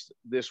place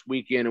this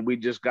weekend and we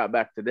just got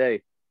back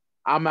today.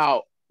 I'm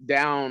out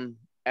down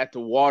at the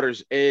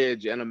water's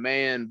edge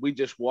and we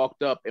just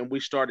walked up and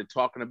we started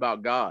talking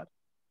about God.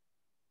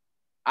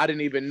 I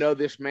didn't even know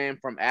this man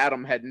from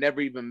Adam, had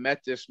never even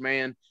met this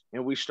man.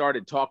 And we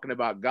started talking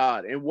about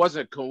God. It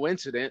wasn't a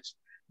coincidence.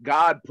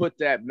 God put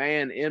that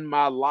man in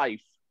my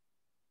life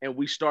and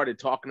we started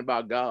talking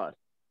about God.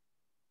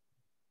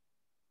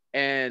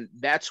 And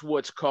that's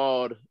what's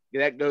called,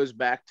 that goes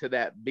back to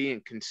that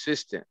being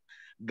consistent.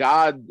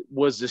 God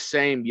was the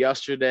same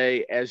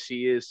yesterday as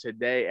he is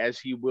today, as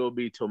he will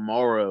be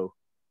tomorrow.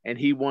 And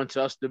he wants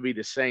us to be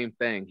the same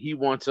thing. He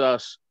wants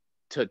us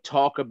to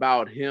talk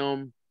about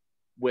him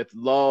with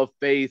love,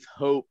 faith,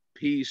 hope,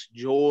 peace,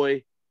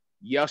 joy,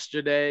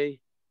 yesterday,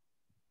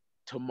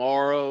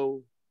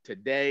 tomorrow,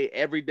 today,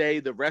 every day,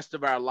 the rest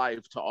of our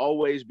life, to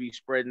always be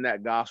spreading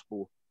that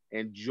gospel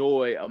and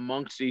joy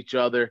amongst each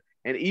other.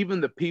 And even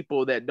the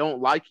people that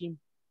don't like him,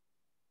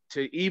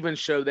 to even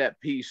show that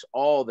peace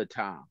all the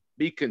time.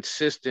 Be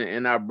consistent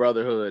in our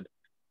brotherhood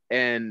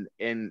and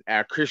in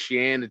our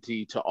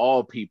Christianity to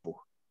all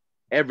people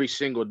every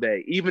single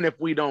day, even if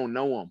we don't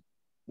know them.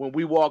 When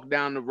we walk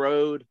down the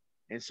road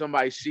and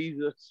somebody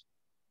sees us,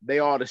 they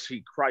ought to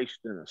see Christ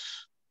in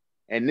us.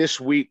 And this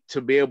week, to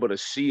be able to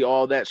see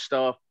all that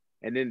stuff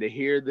and then to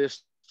hear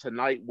this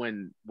tonight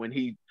when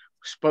he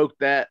spoke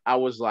that, I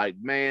was like,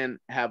 man,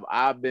 have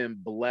I been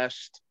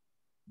blessed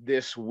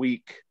this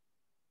week?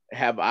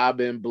 Have I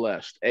been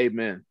blessed?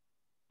 Amen.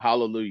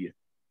 Hallelujah.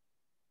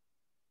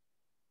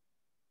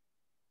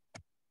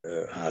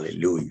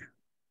 Hallelujah.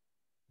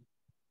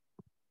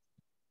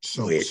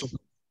 So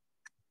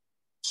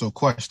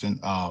question,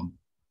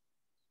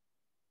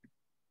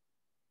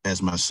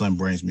 as my son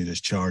brings me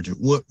this charger,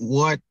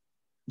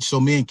 so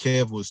me and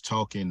Kev was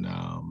talking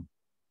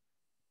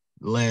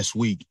last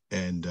week,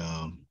 and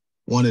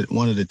one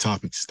of the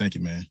topics, thank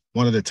you, man.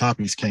 One of the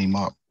topics came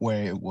up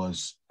where it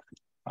was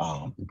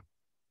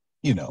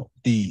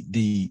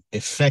the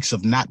effects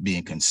of not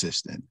being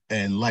consistent.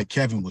 And like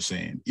Kevin was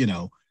saying,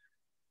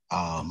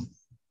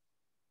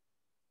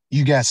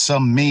 you got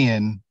some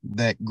men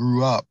that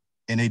grew up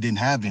and they didn't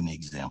have any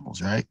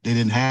examples, right? They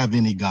didn't have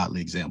any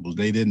godly examples.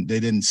 They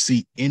didn't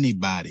see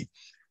anybody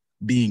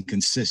being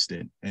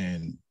consistent.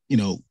 And,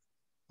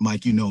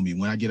 Mike, you know me,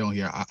 when I get on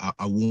here,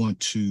 I want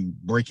to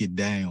break it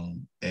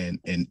down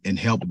and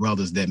help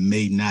brothers that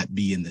may not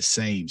be in the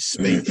same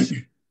space.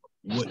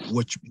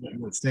 What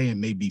you're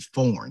saying may be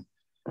foreign.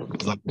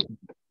 Like,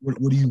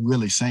 what are you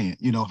really saying?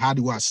 How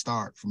do I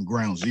start from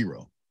ground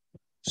zero?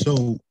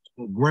 So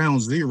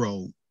ground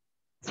zero,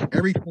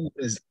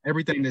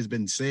 everything that's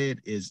been said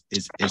is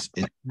his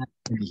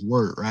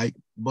word, right?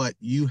 But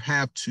you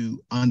have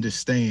to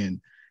understand,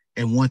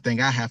 and one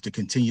thing I have to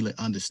continually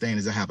understand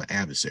is I have an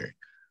adversary.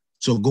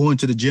 So going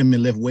to the gym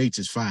and lift weights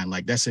is fine,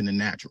 like that's in the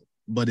natural.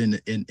 But in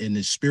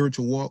the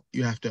spiritual walk,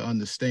 you have to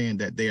understand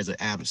that there's an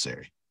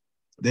adversary.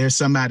 There's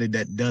somebody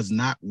that does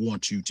not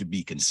want you to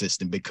be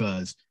consistent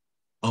because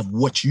of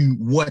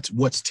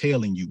what's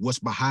tailing you, what's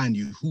behind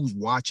you, who's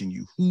watching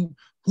you,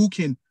 who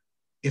can,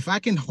 if I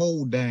can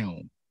hold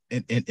down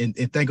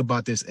and think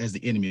about this as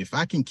the enemy, if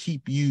I can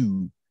keep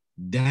you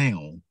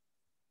down,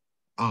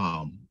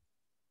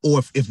 or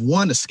if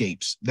one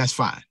escapes, that's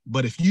fine.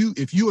 But if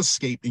you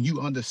escape and you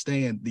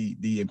understand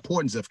the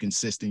importance of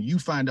consistent, you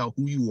find out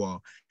who you are,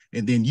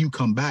 and then you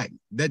come back,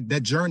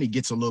 that journey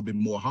gets a little bit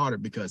more harder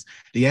because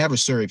the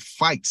adversary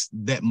fights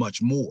that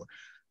much more.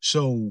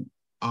 So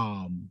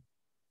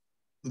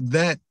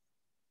that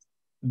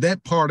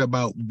that part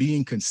about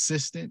being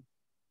consistent,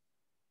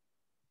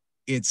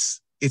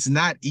 it's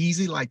not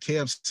easy, like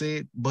Kev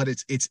said, but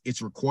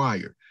it's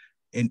required.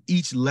 And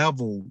each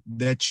level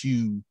that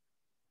you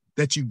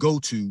go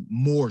to,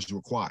 more is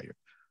required.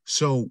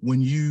 So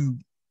when you,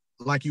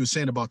 like you were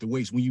saying about the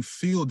weights, when you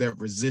feel that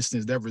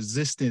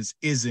resistance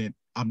isn't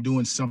I'm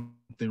doing something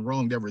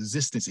wrong. That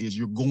resistance is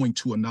you're going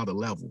to another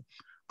level.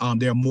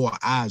 There are more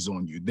eyes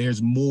on you.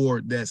 There's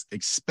more that's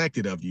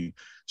expected of you.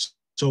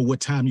 So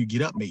what time you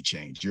get up may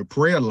change. Your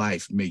prayer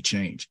life may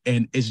change.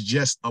 And it's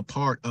just a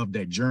part of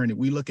that journey.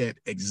 We look at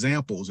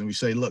examples and we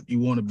say, look, you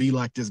want to be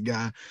like this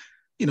guy,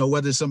 you know,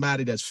 whether it's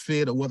somebody that's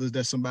fit or whether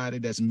that's somebody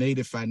that's made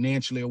it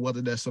financially or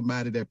whether that's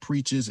somebody that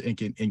preaches and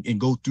can and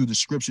go through the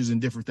scriptures and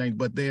different things.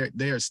 But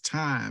there's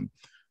time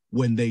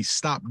when they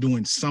stop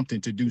doing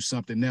something to do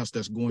something else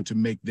that's going to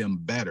make them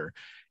better.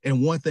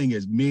 And one thing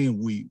is men,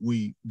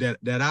 we that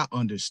I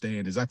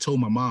understand is I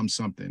told my mom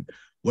something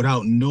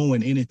without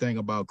knowing anything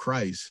about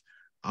Christ.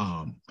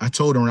 I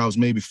told her when I was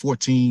maybe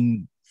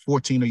 14 or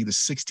either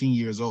 16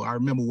 years old. I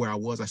remember where I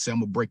was. I said, I'm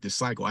gonna break this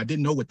cycle. I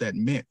didn't know what that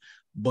meant,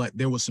 but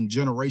there was some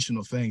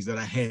generational things that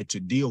I had to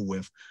deal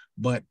with.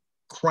 But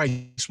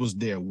Christ was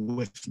there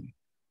with me.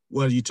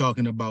 Whether you're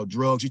talking about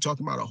drugs, you're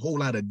talking about a whole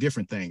lot of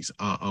different things,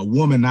 a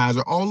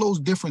womanizer, all those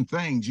different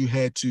things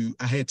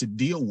I had to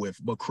deal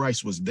with, but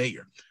Christ was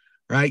there,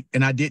 right?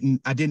 And I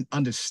didn't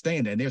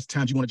understand that. And there's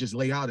times you want to just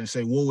lay out and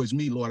say, woe is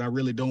me, Lord, I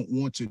really don't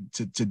want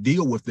to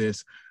deal with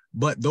this.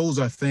 But those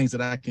are things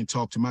that I can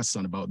talk to my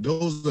son about.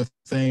 Those are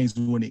things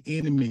when the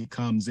enemy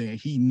comes in,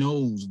 he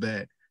knows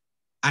that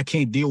I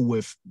can't deal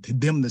with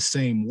them the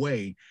same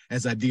way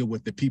as I deal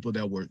with the people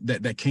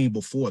that came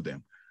before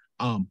them.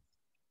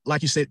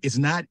 Like you said, it's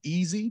not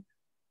easy,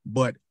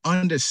 but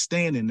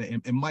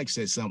understanding, and Mike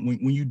said something,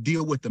 when you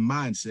deal with the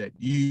mindset,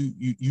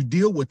 you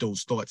deal with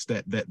those thoughts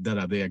that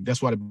are there.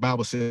 That's why the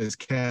Bible says,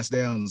 cast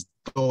down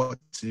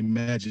thoughts,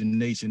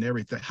 imagination,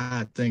 everything,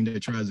 high thing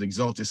that tries to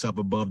exalt itself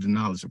above the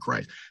knowledge of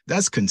Christ.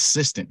 That's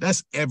consistent.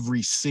 That's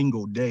every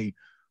single day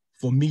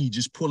for me,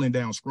 just pulling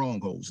down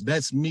strongholds.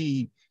 That's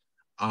me.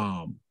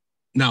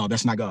 No,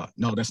 that's not God.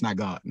 No, that's not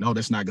God. No,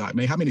 that's not God.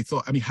 Man, how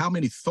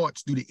many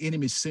thoughts do the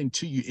enemy send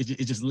to you?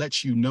 It just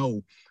lets you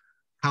know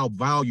how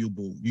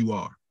valuable you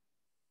are.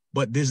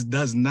 But this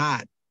does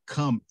not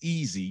come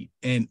easy.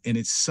 And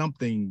it's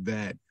something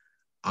that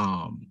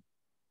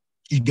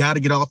you got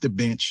to get off the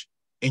bench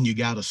and you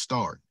got to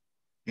start.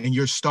 And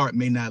your start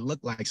may not look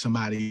like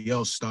somebody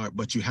else's start,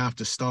 but you have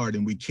to start.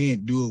 And we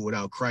can't do it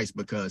without Christ,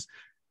 because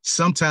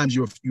sometimes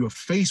you're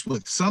faced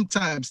with,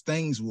 sometimes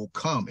things will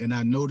come. And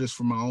I know this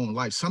from my own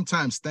life.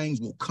 Sometimes things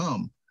will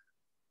come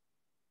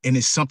and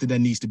it's something that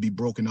needs to be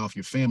broken off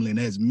your family. And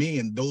as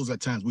men, those are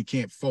times we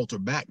can't falter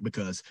back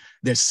because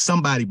there's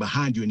somebody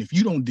behind you. And if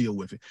you don't deal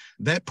with it,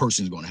 that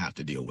person's going to have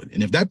to deal with it.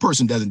 And if that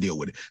person doesn't deal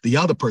with it, the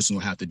other person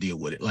will have to deal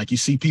with it. Like you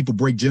see people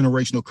break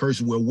generational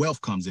curses where wealth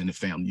comes in the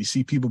family. You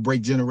see people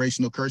break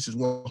generational curses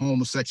where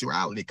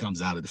homosexuality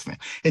comes out of the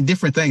family and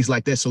different things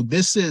like that. So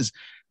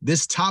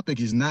this topic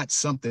is not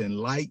something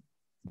light.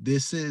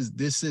 This is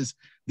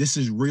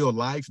real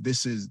life.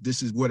 This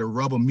is where the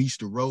rubber meets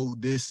the road.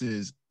 This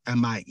is,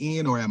 am I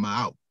in or am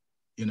I out?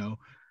 You know,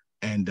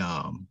 and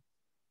I'm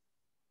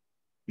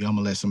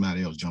gonna let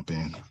somebody else jump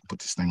in, put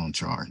this thing on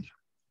charge.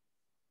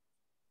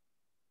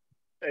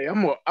 Hey, I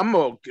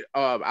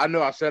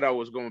know I said I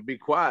was going to be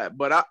quiet,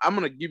 but I'm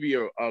going to give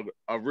you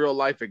a real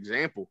life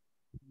example.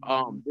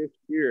 This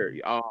year,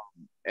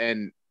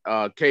 and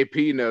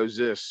KP knows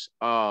this.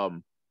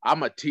 I'm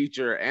a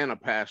teacher and a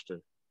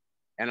pastor,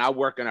 and I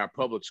work in our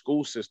public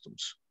school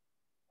systems.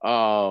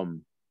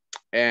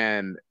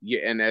 And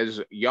as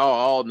y'all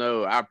all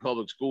know, our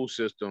public school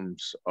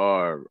systems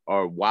are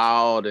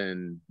wild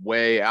and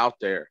way out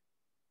there.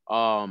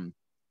 And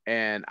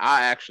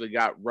I actually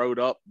got wrote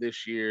up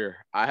this year.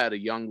 I had a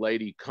young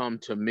lady come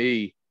to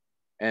me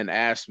and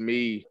ask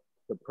me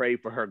to pray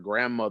for her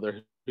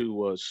grandmother who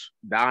was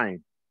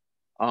dying,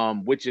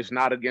 which is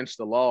not against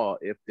the law.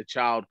 If the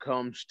child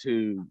comes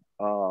to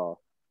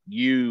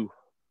you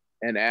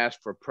and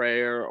asks for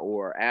prayer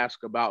or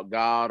ask about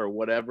God or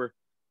whatever,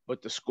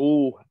 but the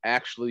school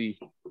actually,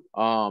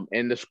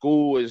 and the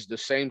school is the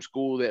same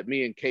school that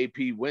me and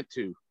KP went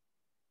to.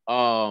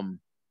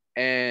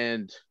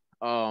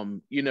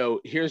 You know,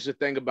 here's the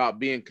thing about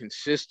being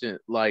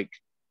consistent. Like,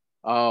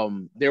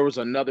 there was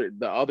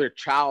the other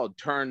child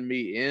turned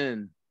me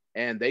in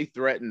and they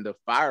threatened to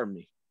fire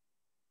me.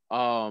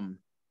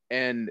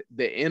 And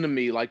the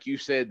enemy, like you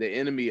said, the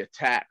enemy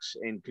attacks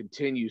and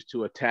continues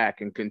to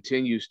attack and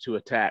continues to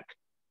attack.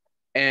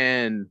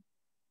 And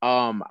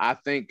I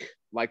think,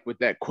 like with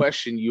that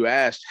question you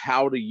asked,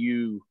 how do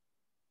you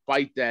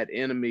fight that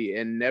enemy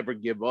and never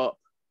give up?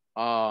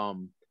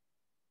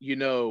 You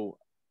know,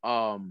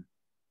 I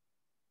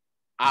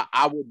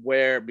would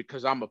wear,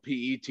 because I'm a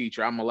PE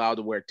teacher, I'm allowed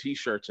to wear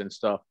t-shirts and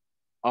stuff.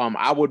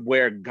 I would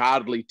wear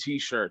godly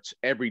t-shirts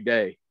every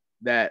day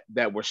that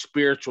were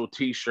spiritual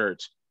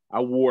t-shirts. I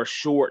wore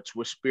shorts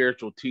with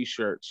spiritual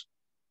t-shirts.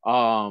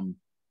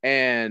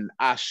 And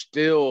I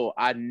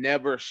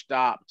never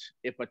stopped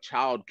if a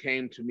child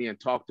came to me and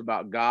talked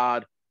about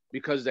God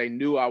because they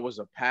knew I was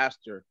a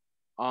pastor.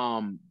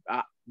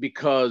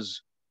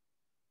 Because,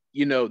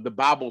 you know, the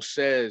Bible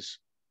says,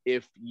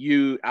 if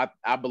you,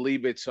 I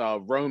believe it's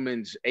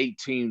Romans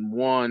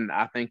 18:1,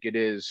 I think it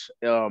is.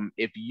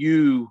 If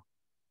you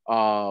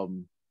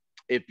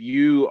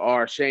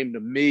are ashamed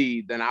of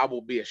me, then I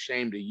will be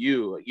ashamed of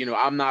you. You know,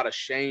 I'm not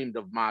ashamed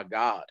of my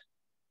God.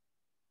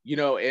 You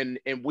know, and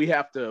we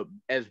have to,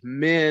 as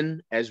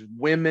men, as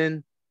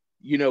women,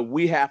 you know,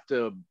 we have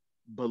to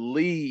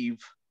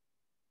believe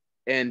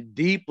and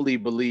deeply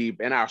believe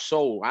in our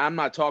soul. I'm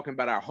not talking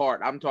about our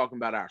heart. I'm talking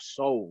about our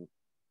soul.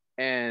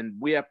 And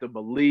we have to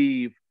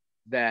believe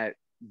that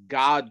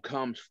God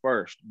comes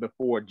first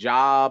before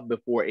job,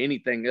 before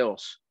anything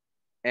else.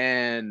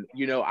 And,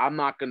 you know, I'm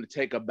not going to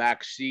take a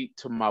back seat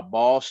to my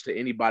boss, to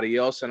anybody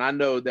else. And I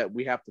know that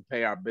we have to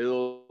pay our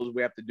bills.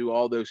 We have to do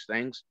all those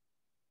things.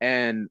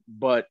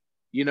 But,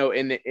 you know,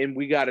 and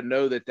we got to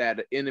know that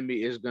that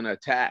enemy is going to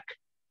attack.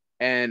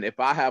 And if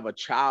I have a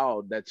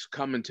child that's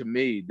coming to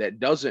me that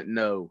doesn't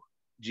know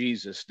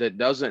Jesus, that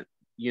doesn't,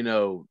 you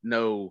know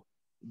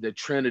the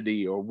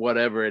Trinity or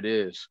whatever it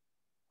is,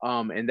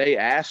 and they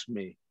ask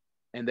me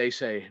and they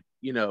say,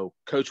 you know,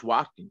 Coach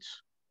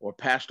Watkins or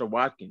Pastor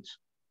Watkins,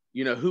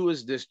 you know, who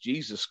is this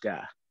Jesus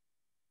guy?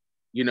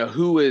 You know, I've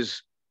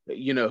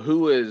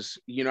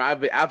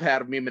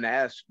had them even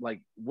ask,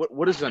 like,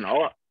 what is an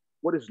ark?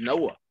 What is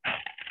Noah?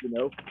 You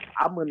know,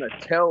 I'm going to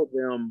tell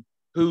them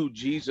who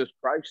Jesus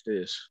Christ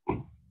is.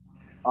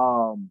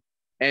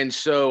 And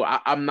so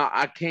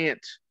I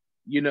can't,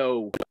 you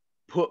know,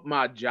 put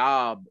my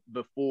job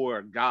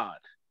before God.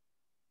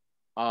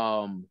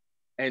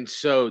 And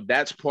so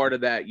that's part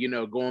of that, you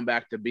know, going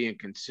back to being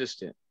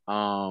consistent.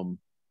 And,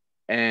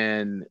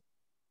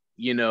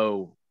 you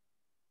know,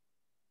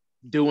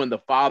 doing the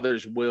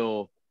Father's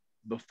will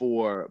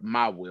before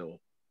my will.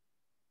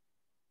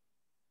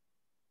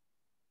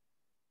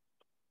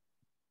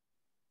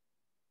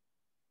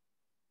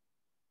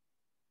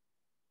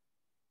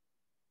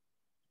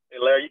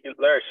 Larry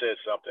said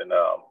something.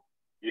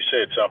 You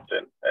said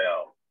something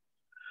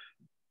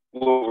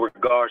with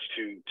regards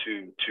to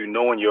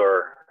knowing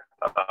your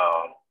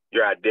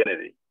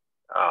identity.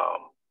 I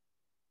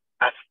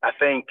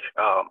think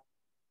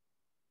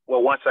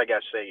well, once I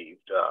got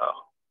saved,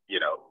 you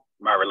know,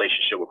 my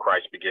relationship with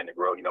Christ began to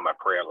grow. You know, my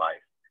prayer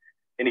life,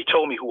 and He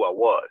told me who I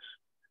was,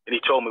 and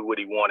He told me what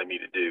He wanted me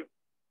to do.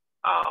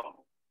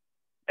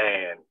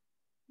 And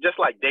just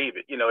like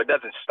David, you know, it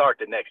doesn't start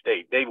the next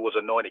day. David was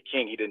anointed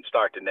king. He didn't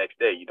start the next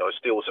day. You know, it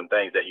still was some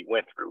things that he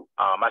went through.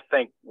 I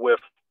think with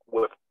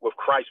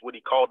Christ, what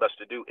He called us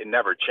to do, it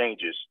never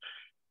changes.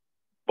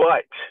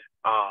 But,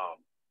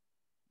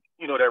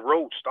 you know, that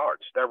road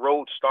starts. That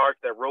road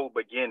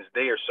begins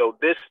there. So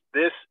this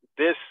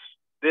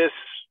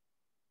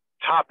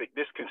topic,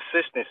 this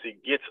consistency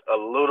gets a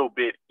little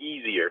bit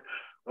easier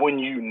when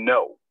you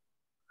know.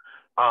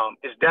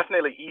 It's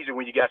definitely easier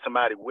when you got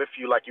somebody with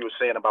you, like you were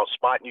saying about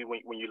spotting you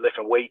when you're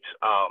lifting weights.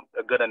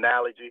 A good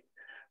analogy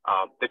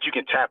that you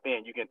can tap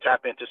in. You can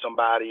tap into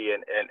somebody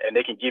and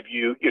they can give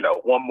you, you know,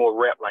 one more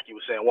rep, like you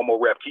were saying, one more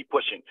rep, keep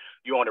pushing.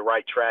 You're on the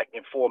right track.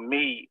 And for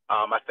me,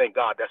 I thank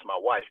God that's my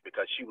wife,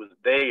 because she was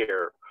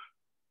there.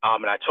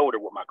 And I told her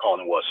what my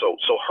calling was.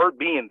 So her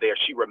being there,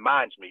 she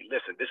reminds me,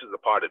 listen, this is a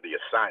part of the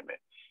assignment.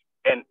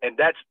 And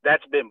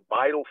that's been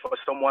vital for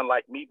someone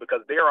like me,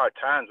 because there are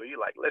times where you're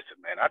like,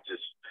 listen, man, I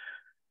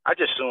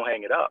just soon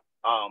hang it up.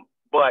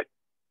 But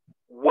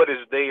what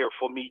is there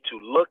for me to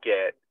look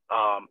at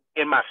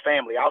in my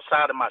family,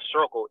 outside of my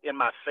circle, in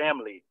my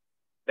family,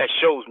 that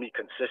shows me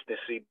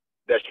consistency,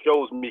 that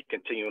shows me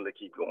continuing to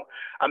keep going.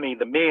 I mean,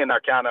 the men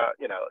are kind of,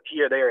 you know,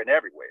 here, there, and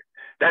everywhere.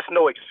 That's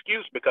no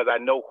excuse, because I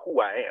know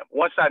who I am.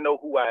 Once I know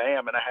who I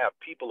am and I have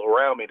people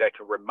around me that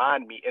can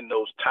remind me in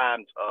those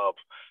times of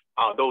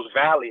those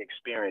valley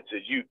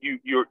experiences,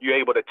 you're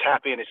able to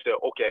tap in and say,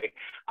 okay,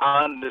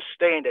 I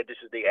understand that this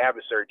is the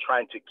adversary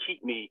trying to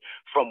keep me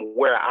from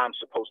where I'm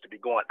supposed to be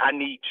going. I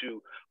need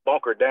to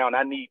bunker down.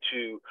 I need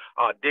to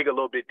dig a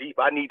little bit deep.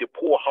 I need to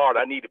pull hard.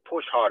 I need to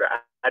push harder.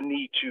 I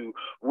need to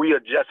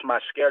readjust my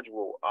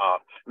schedule.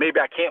 Maybe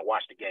I can't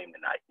watch the game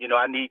tonight. You know,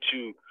 I need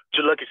to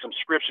look at some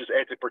scriptures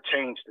as it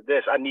pertains to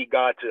this. I need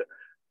God to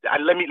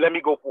let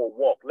me go for a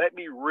walk. Let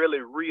me really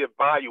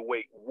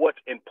reevaluate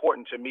what's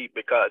important to me,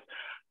 because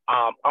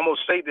I'm gonna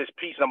say this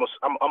piece. I'm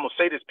gonna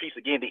say this piece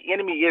again. The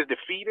enemy is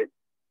defeated,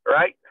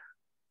 right?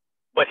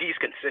 But he's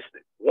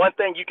consistent. One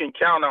thing you can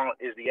count on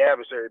is the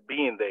adversary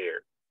being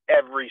there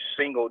every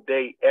single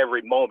day,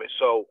 every moment.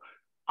 So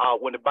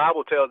when the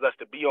Bible tells us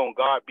to be on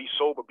guard, be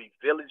sober, be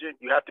vigilant,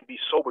 you have to be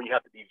sober, you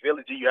have to be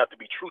vigilant, you have to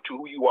be true to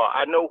who you are.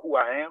 I know who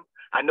I am.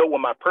 I know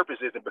what my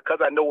purpose is, and because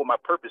I know what my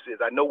purpose is,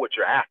 I know what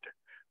you're after.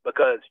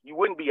 Because you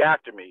wouldn't be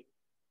after me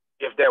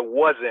if there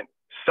wasn't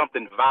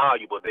something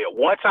valuable there.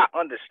 Once I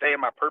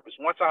understand my purpose,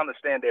 once I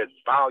understand there's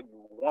value,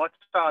 once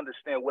I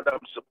understand what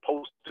I'm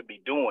supposed to be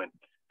doing,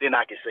 then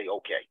I can say,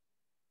 okay,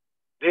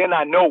 then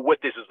I know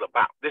what this is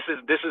about. This is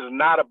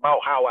not about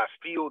how I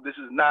feel. This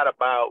is not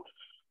about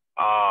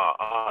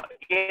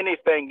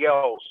anything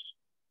else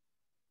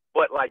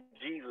but like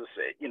Jesus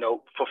said,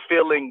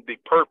 fulfilling the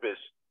purpose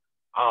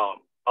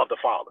of the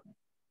Father.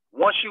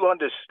 Once you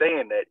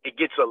understand that, it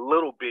gets a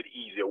little bit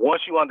easier.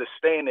 Once you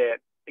understand that,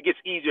 it gets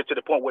easier to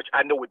the point which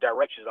I know what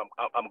directions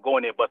I'm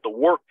going in, but the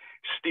work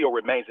still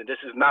remains. And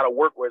this is not a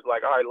work where it's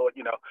like, all right, Lord,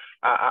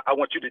 I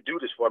want you to do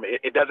this for me.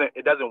 It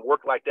doesn't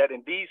work like that.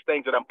 And these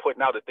things that I'm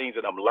putting out are things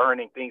that I'm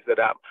learning, things that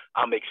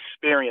I'm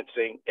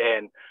experiencing.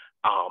 And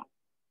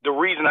the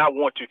reason I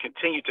want to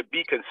continue to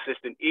be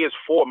consistent is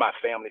for my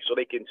family, so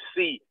they can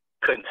see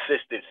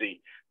consistency,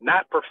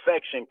 not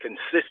perfection,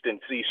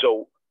 consistency.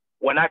 So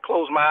when I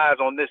close my eyes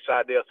on this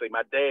side, they'll say,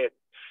 my dad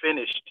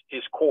finished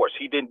his course.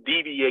 He didn't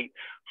deviate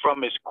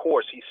from his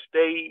course. He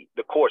stayed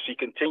the course. He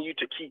continued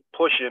to keep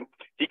pushing.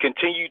 He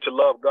continued to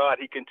love God.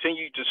 He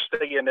continued to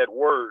stay in that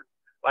word.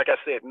 Like I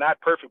said,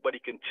 not perfect, but he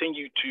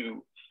continued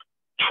to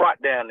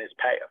trot down this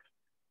path.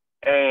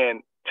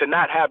 And to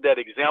not have that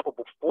example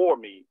before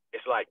me,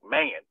 it's like,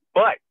 man,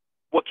 but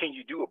what can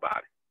you do about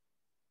it?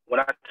 When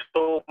I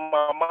told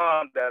my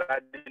mom that I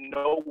didn't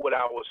know what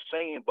I was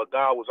saying, but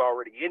God was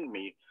already in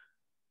me,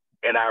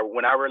 and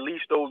when I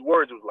released those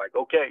words, it was like,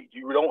 okay,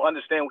 you don't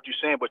understand what you're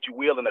saying, but you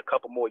will in a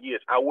couple more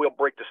years. I will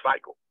break the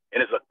cycle. And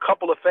there's a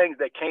couple of things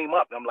that came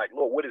up, and I'm like,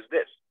 Lord, what is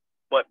this?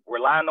 But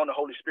relying on the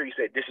Holy Spirit, he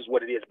said, this is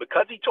what it is.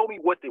 Because he told me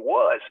what it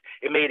was,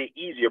 it made it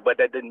easier, but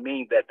that didn't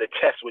mean that the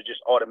test was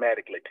just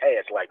automatically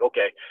passed. Like,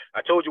 okay,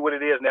 I told you what it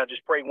is, now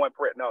just pray one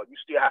prayer. No, you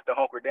still have to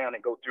hunker down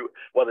and go through it.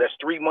 Whether that's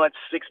 3 months,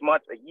 6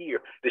 months, a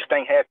year, this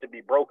thing has to be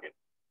broken.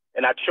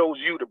 And I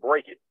chose you to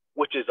break it,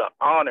 which is an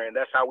honor, and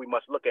that's how we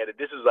must look at it.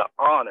 This is an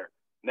honor.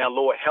 Now,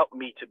 Lord, help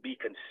me to be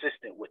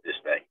consistent with this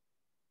thing.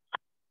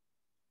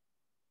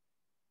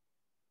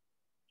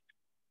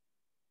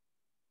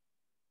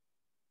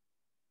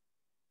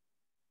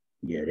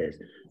 Yeah,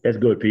 that's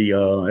good, P.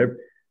 I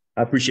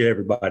appreciate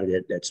everybody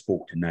that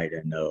spoke tonight,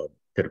 and to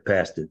the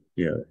pastor.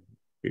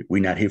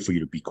 We're not here for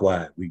you to be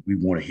quiet. We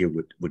want to hear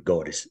what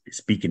God is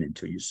speaking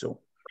into you. So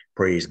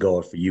praise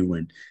God for you,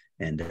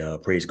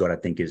 and praise God. I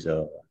think is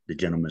the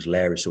gentleman's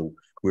Larry. So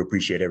we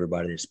appreciate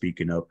everybody that's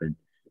speaking up, and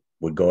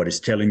what God is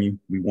telling you,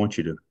 we want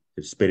you to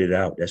spit it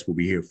out. That's what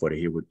we're here for, to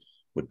hear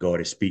what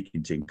God is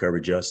speaking, to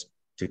encourage us,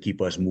 to keep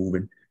us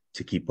moving,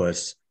 to keep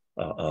us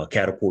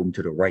catapulting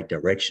to the right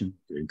direction,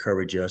 to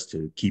encourage us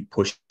to keep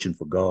pushing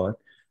for God.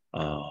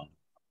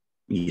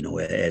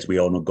 As we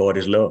all know, God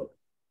is love.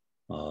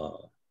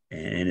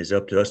 And it's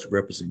up to us to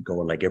represent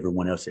God, like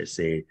everyone else has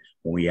said,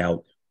 when we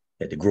out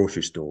at the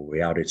grocery store,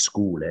 we out at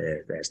school,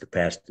 as the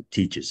pastor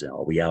teaches,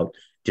 or we out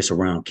just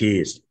around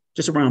kids,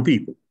 just around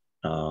people.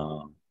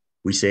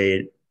 We say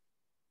it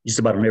just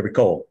about on every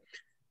call.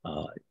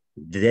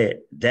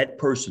 That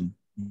person,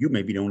 you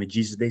may be the only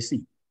Jesus they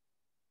see.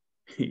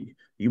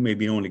 You may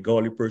be the only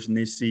godly person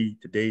they see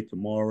today,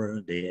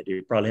 tomorrow. They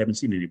probably haven't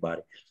seen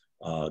anybody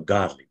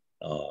godly,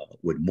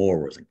 with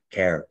morals and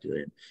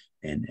character,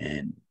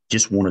 and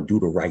just want to do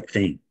the right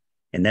thing.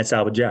 And that's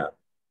our job,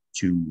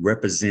 to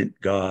represent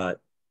God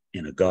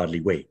in a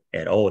godly way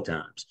at all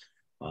times.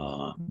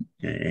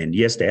 And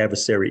yes, the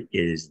adversary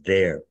is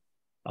there.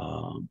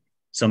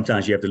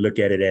 Sometimes you have to look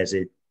at it as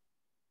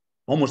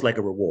almost like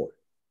a reward.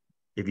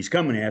 If he's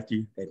coming after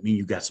you, that means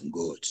you got some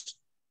goods.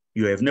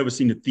 You have never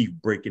seen a thief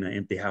break in an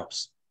empty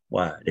house.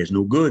 Why? There's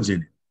no goods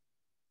in it.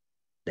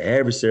 The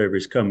adversary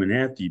is coming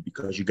after you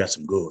because you got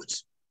some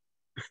goods.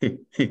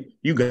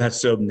 You got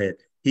something that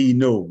he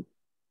knows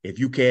if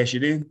you cash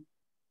it in,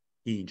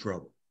 he in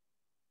trouble.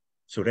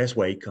 So that's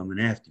why he's coming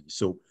after you.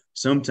 So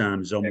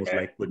sometimes it's almost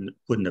like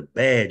putting a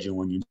badge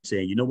on you and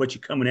saying, you know what,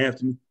 you're coming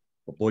after me,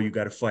 but boy, you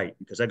got to fight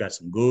because I got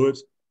some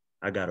goods.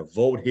 I got a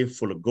vault here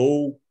full of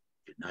gold.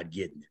 You're not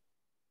getting it.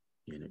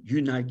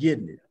 You're not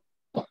getting it.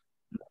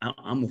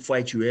 I'm going to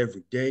fight you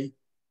every day,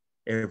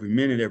 every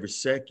minute, every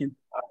second.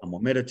 I'm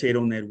going to meditate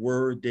on that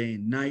word day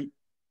and night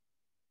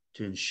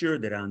to ensure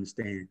that I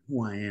understand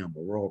who I am,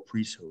 a royal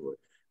priesthood.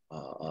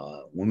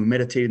 When we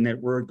meditate in that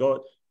word,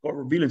 God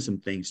revealing some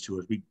things to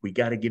us. We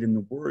got to get in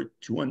the word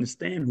to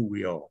understand who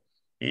we are.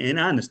 And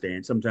I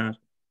understand sometimes,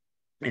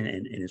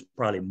 and it's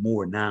probably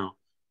more now,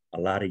 a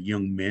lot of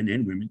young men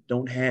and women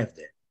don't have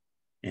that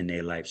in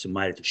their life.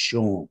 Somebody to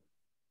show them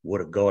what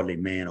a godly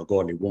man or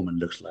godly woman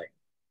looks like.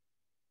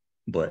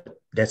 But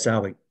that's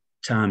our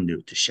time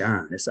to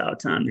shine. That's our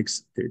time to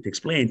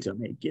explain to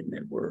them, hey, get in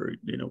that word,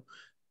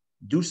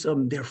 do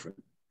something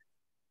different.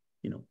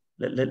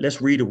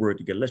 Let's read the word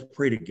together. Let's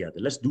pray together.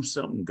 Let's do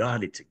something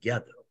godly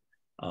together.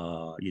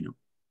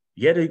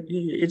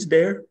 It's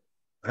there,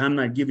 but I'm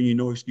not giving you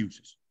no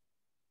excuses.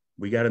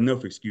 We got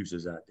enough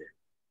excuses out there.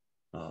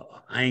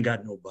 I ain't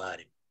got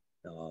nobody.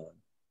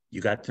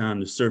 You got time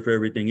to surf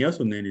everything else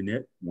on the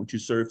internet. Won't you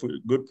surf a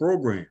good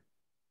program?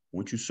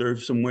 Won't you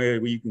surf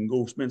somewhere where you can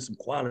go spend some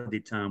quality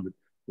time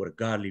with a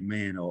godly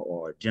man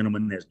or a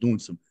gentleman that's doing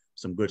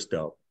some good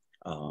stuff?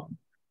 And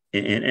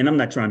I'm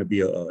not trying to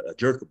be a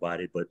jerk about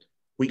it, but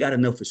we got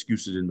enough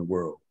excuses in the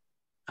world.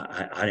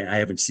 I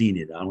haven't seen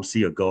it. I don't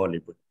see a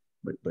godly,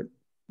 but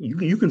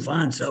you can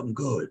find something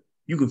good.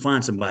 You can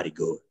find somebody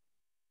good.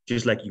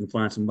 just like you can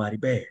find somebody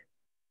bad.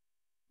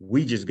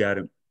 We just got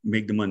to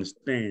make them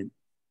understand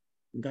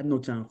we got no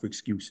time for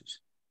excuses.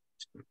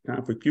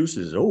 Time for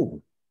excuses is over.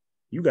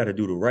 You got to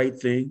do the right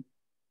thing,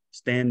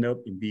 stand up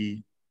and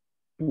be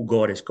who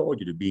God has called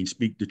you to be and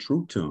speak the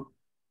truth to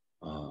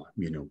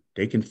them.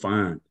 They can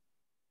find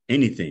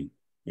anything.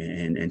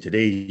 And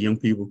today's young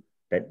people,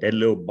 that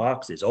little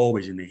box is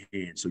always in their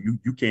hand. So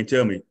you can't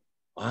tell me,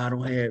 I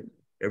don't have,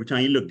 every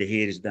time you look, the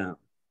head is down.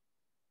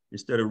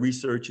 Instead of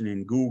researching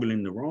and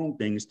Googling the wrong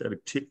thing, instead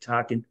of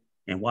TikToking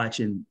and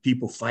watching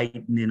people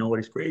fighting and all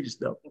this crazy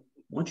stuff,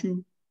 once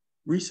you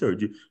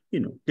research it,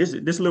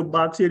 this little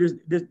box here,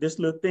 this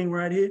little thing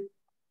right here,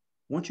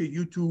 once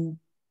you YouTube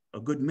a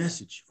good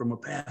message from a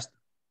pastor,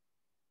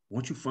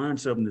 once you find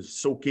something to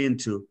soak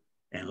into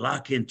and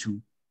lock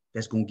into,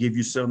 that's going to give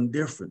you something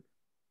different.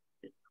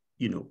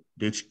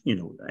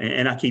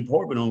 And I keep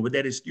harping on with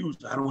that excuse,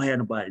 I don't have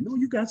nobody. No,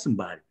 you got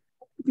somebody.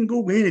 You can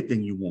Google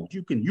anything you want.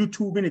 You can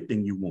YouTube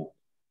anything you want.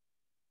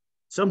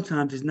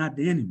 Sometimes it's not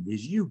the enemy,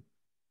 it's you.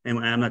 And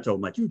I'm not talking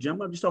about you,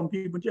 Jim. I'm just talking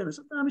people in general.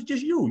 Sometimes it's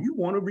just you. You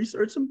want to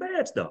research some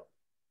bad stuff.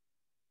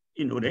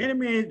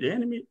 The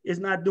enemy is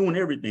not doing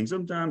everything.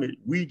 Sometimes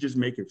we just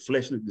make a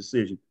fleshly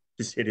decision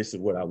to say, this is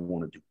what I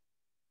want to do.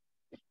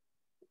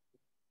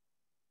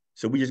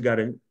 So we just got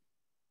to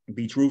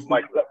be truthful.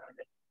 Mike,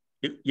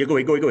 yeah, go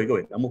ahead. I'll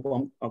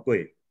go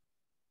ahead.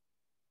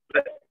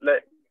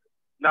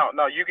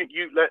 No, you can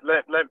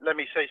let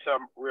me say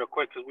something real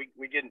quick because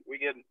we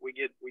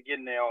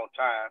getting there on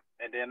time,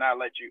 and then I'll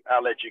let you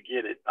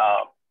get it.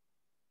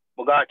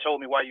 But God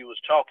told me while you was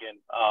talking,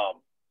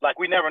 like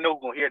we never know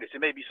who's gonna hear this.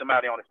 It may be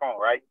somebody on the phone,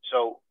 right?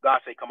 So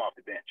God said, "Come off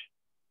the bench,"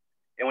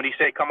 and when He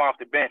said, "Come off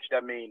the bench,"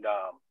 that means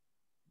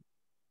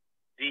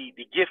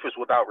the gift is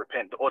without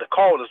repentance, or the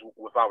call is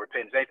without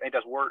repentance. Ain't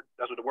that word?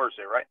 That's what the word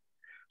said, right?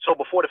 So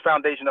before the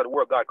foundation of the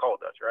world, God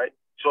called us, right?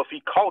 So if He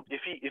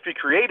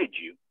created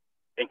you,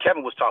 and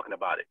Kevin was talking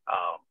about it,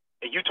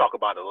 and you talk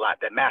about it a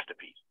lot, that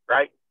masterpiece,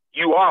 right?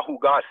 You are who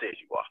God says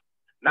you are,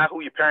 not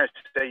who your parents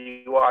say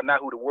you are,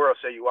 not who the world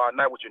say you are,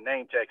 not what your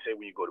name tag say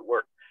when you go to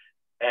work.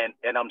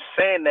 And I'm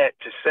saying that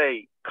to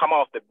say, come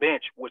off the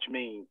bench, which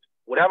means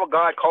whatever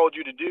God called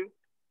you to do,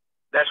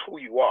 that's who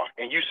you are.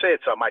 And you said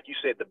something, Mike. You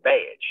said the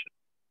badge.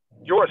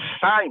 Your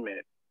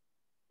assignment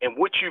and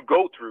what you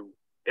go through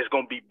is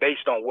going to be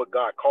based on what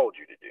God called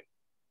you to do.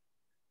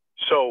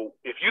 So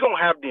if you don't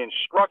have the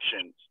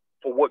instructions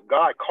for what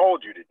God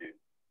called you to do,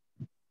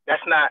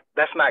 that's not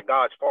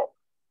God's fault.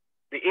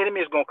 The enemy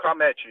is going to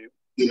come at you,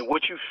 and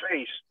what you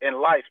face in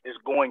life is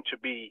going to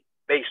be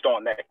based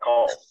on that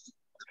call.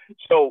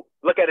 So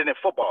look at it in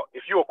football.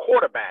 If you're a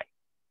quarterback,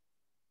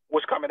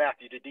 what's coming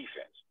after you? The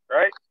defense,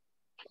 right?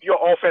 Your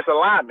offensive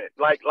alignment,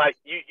 like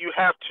you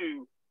have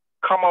to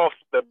come off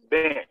the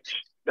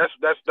bench.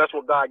 That's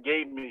what God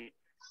gave me.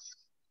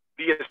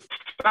 The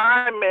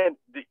assignment,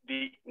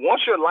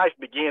 once your life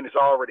begins, it's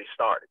already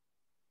started.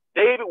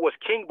 David was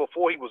king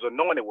before he was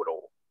anointed with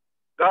oil.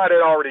 God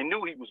had already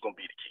knew he was going to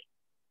be the king,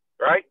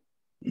 right?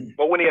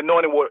 But when He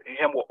anointed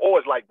him with oil,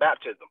 it's like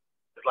baptism.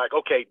 It's like,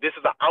 okay, this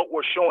is an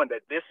outward showing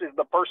that this is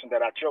the person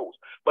that I chose.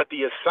 But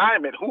the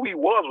assignment, who he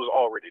was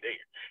already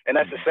there. And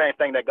that's the same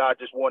thing that God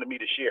just wanted me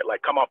to share.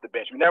 Like, come off the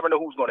bench. You never know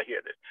who's going to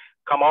hear this.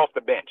 Come off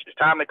the bench. It's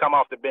time to come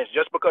off the bench.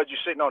 Just because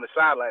you're sitting on the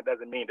sideline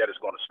doesn't mean that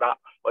it's going to stop.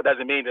 Or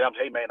doesn't mean that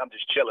hey, man, I'm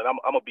just chilling. I'm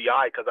going to be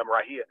all right because I'm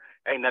right here.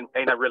 Ain't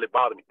that really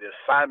bothering me. The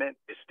assignment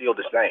is still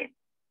the same.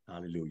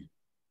 Hallelujah.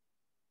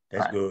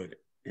 That's good.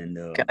 And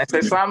can I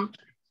say something?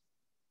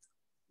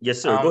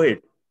 Yes, sir. Go ahead.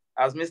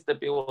 As Mr.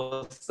 P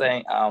was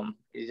saying,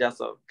 it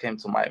just came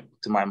to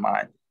my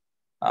mind.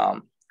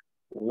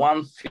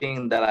 One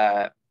thing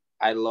that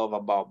I love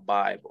about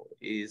Bible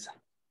is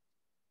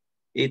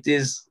it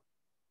is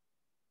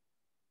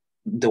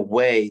the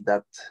way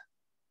that,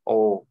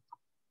 or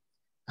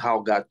how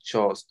God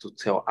chose to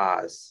tell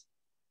us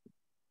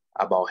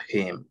about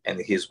Him and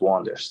His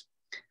wonders.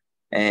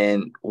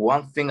 And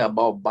one thing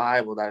about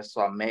Bible that is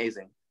so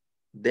amazing,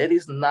 there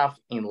is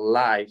nothing in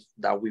life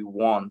that we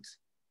want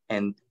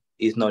and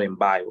is not in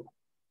Bible.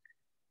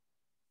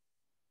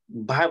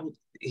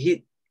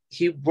 He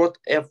brought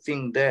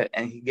everything there,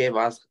 and He gave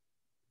us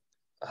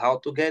how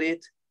to get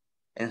it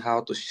and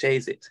how to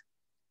chase it.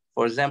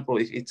 For example,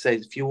 it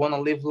says, if you want to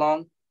live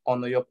long,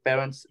 honor your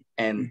parents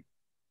and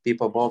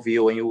people above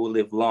you, and you will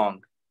live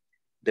long.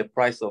 The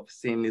price of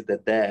sin is the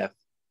death.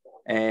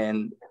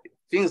 And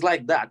things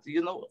like that,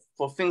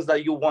 for things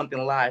that you want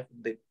in life,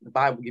 the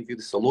Bible gives you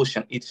the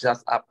solution. It's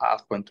just up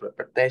for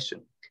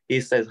interpretation.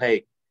 He says,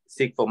 hey,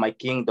 seek for my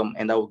kingdom,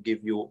 and I will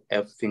give you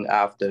everything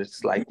after.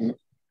 It's like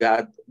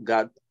God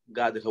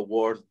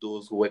rewards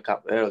those who wake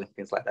up early,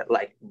 things like that.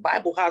 Like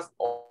Bible has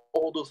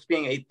all those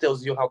things. It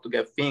tells you how to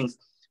get things.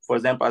 For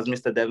example, as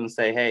Mr. Devin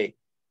say, hey,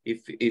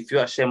 if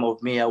you're ashamed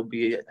of me, I'll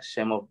be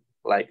ashamed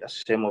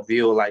of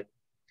you, like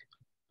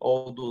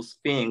all those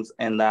things.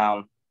 And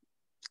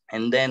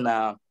then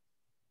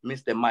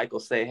Mr.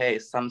 Michael say, hey,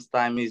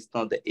 sometimes it's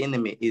not the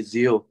enemy, it's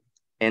you.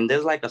 And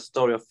there's like a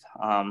story of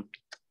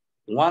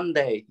one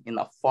day in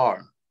a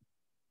farm,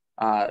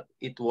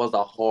 it was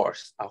a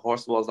horse. A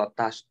horse was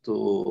attached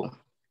to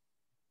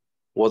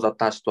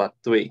a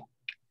tree,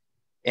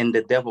 and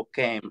the devil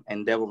came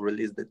and devil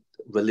released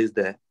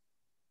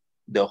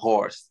the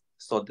horse.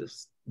 So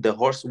the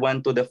horse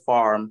went to the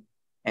farm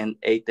and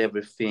ate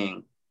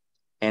everything.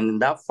 And in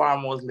that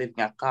farm was living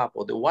a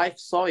couple. The wife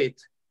saw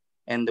it,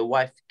 and the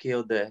wife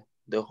killed the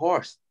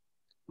horse.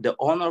 The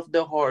owner of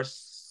the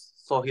horse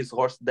saw his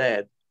horse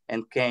dead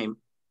and came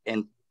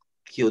and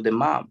killed the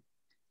mom.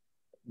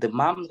 The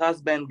mom's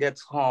husband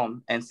gets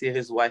home and sees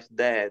his wife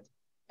dead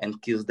and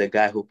kills the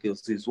guy who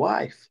kills his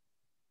wife.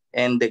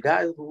 And the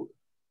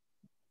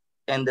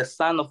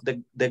son of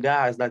the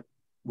guys that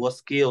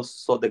was killed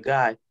saw the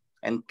guy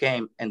and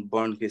came and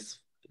burned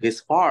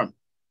his farm.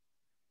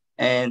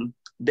 And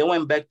they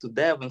went back to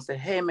Devil and said,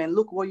 hey man,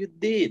 look what you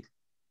did.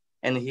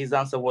 And his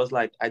answer was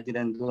like, I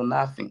didn't do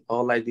nothing.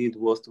 All I did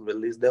was to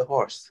release the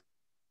horse.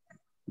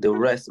 The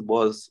rest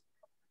was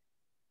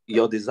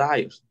your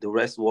desires. The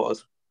rest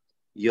was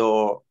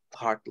your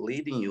heart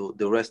leading you.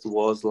 The rest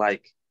was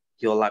like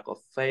your lack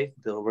of faith.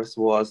 The rest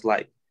was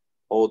like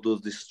all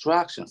those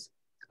distractions.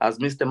 As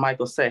Mr.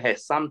 Michael said, hey,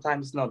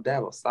 sometimes it's not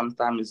devil.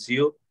 Sometimes it's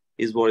you.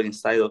 It's what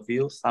inside of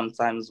you.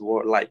 Sometimes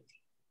what like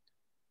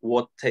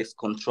what takes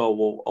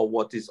control or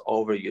what is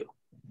over you.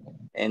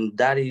 And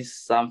that is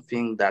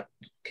something that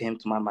came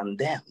to my mind.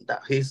 Damn,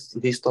 that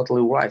he's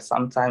totally right.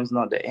 Sometimes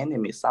not the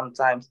enemy.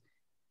 Sometimes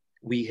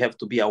we have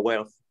to be aware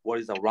of what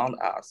is around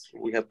us.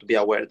 We have to be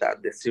aware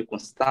that the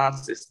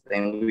circumstances,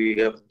 and we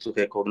have to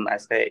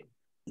recognize, hey,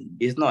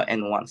 it's not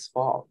anyone's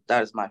fault.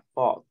 That is my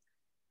fault.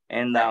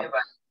 And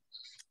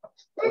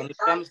when it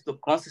comes to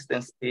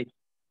consistency,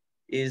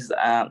 is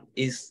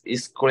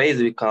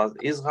crazy because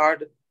it's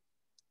hard.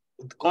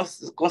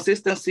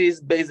 Consistency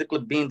is basically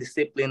being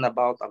disciplined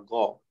about a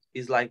goal.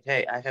 It's like,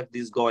 hey, I have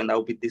this goal and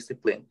I'll be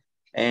disciplined.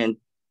 And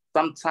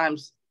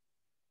sometimes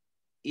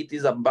it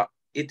is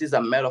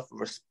a matter of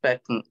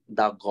respecting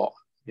that goal,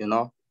 you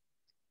know?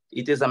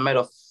 It is a matter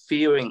of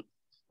fearing,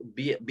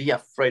 be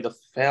afraid of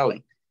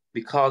failing.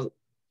 Because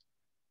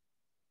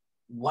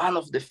one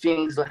of the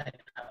things,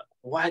 like,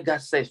 why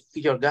God says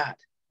fear God?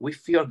 We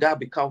fear God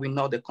because we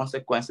know the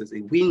consequences.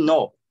 We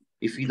know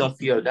if we don't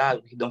fear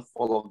God, if we don't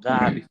follow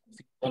God, if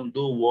we don't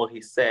do what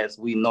he says,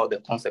 we know the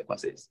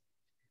consequences.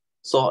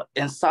 So,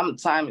 and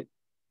sometimes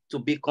to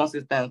be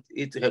consistent,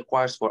 it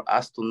requires for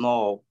us to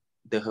know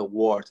the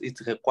rewards. It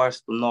requires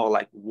to know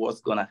like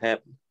what's gonna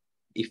happen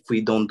if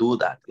we don't do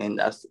that.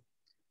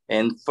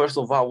 And first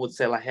of all, I would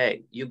say like,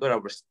 hey, you gotta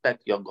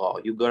respect your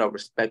goal. You gotta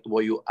respect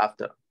what you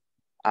after.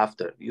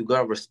 You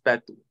gotta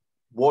respect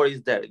what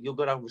is there. You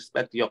gotta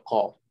respect your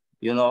call.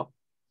 You know,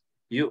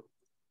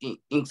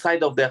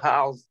 inside of the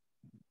house,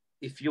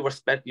 if you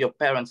respect your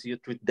parents, you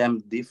treat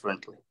them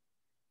differently.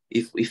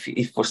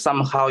 If for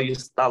somehow you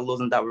start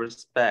losing that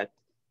respect,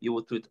 you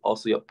will treat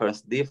also your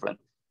parents different.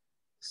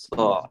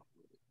 So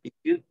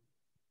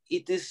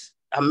it is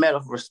a matter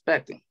of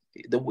respecting.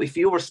 If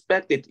you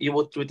respect it, you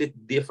will treat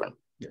it different.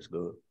 That's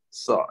good.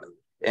 So,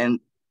 and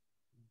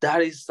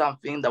that is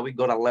something that we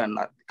gotta learn.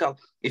 Because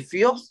if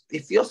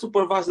your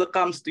supervisor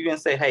comes to you and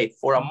say, hey,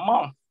 for a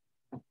month,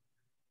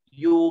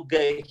 you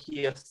get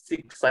here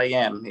 6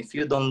 a.m. If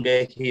you don't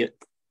get here,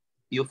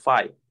 you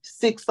fight.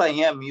 6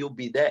 a.m. you'll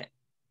be there.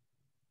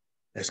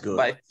 That's good.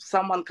 But if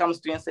someone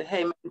comes to you and say,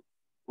 hey, man,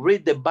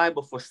 read the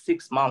Bible for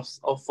 6 months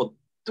or for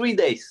 3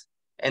 days,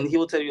 and he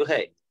will tell you,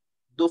 hey,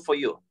 do for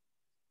you.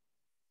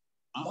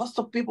 Most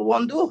of people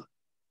won't do.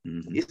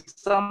 Mm-hmm. If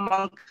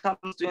someone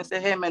comes to you and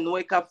say, hey, man,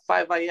 wake up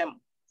 5 a.m.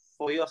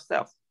 for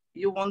yourself,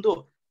 you won't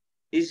do.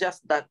 It's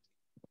just that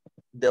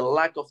the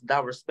lack of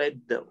that respect,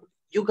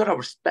 you got to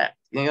respect,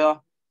 you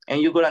know,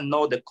 and you got to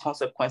know the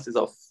consequences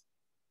of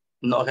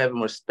not having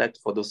respect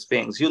for those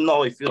things. You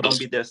know, if you don't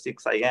be there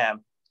 6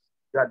 a.m.,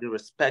 you got to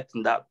respect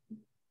in that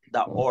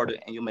order,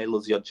 and you may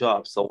lose your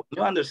job. So when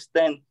you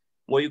understand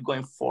what you're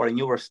going for and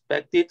you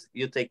respect it,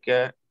 you take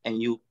care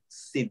and you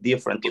see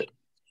differently.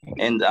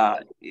 And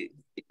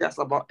it's just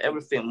about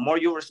everything. More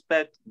you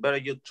respect, better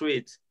you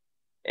treat,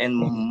 and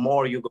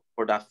more you go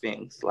for that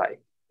things.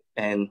 Like,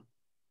 and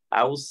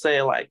I would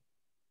say like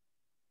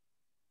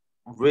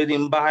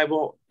reading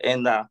Bible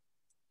and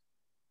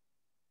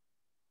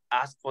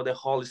ask for the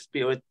Holy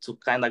Spirit to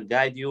kind of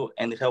guide you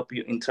and help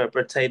you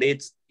interpret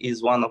it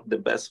is one of the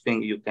best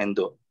things you can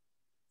do.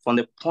 From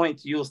the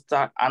point you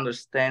start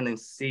understanding,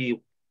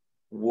 see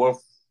what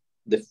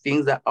the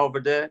things that are over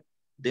there,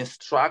 the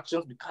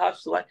instructions,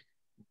 because like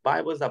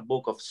Bible is a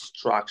book of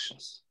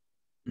instructions.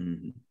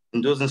 Mm-hmm.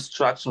 And those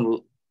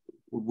instructions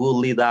will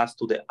lead us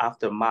to the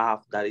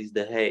aftermath, that is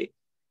the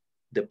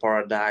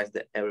paradise,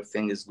 that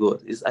everything is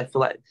good. I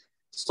feel like,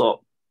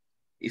 so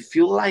if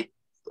you like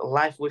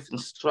life with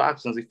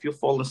instructions, if you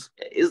follow,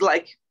 it's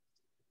like,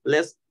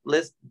 let's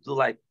do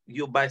like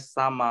you buy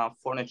some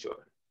furniture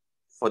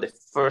for the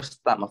first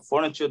time, a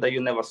furniture that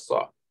you never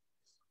saw.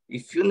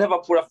 If you never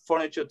put a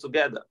furniture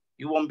together,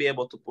 you won't be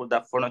able to put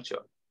that furniture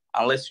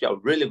unless you are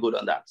really good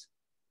on that.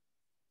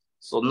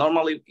 So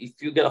normally,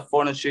 if you get a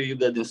furniture, you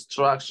get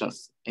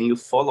instructions and you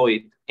follow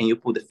it and you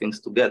put the things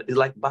together. It's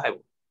like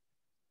Bible.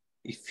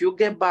 if you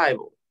get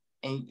Bible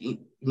and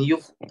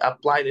you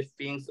apply the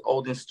things,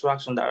 all the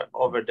instructions that are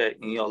over there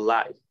in your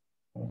life,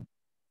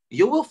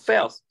 you will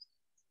fail,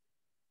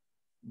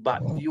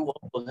 but you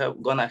also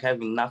gonna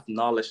have enough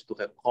knowledge to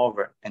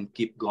recover and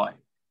keep going.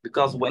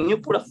 Because when you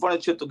put a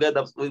furniture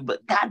together,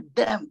 but God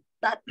damn,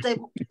 that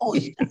table, oh,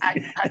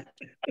 God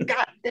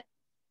damn.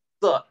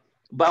 So,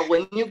 but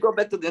when you go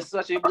back to the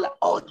instruction, you'll be like,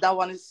 oh, that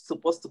one is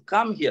supposed to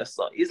come here.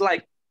 So it's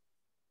like,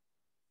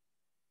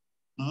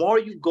 more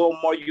you go,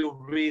 more you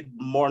read,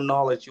 more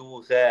knowledge you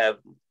will have,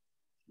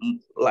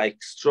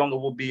 like stronger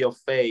will be your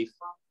faith,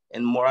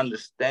 and more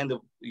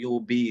understandable you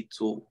will be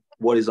to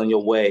what is on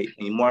your way,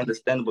 and more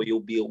understandable you'll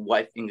be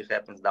why things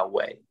happens that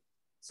way.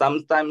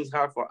 Sometimes it's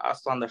hard for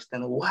us to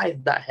understand why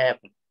that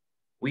happened.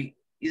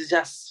 It's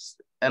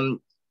just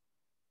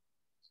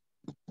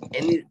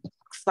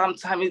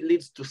sometimes it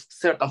leads to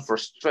certain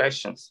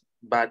frustrations,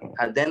 but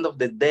at the end of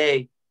the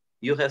day,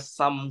 you have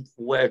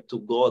somewhere to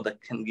go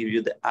that can give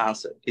you the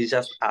answer. It's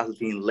just us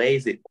being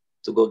lazy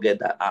to go get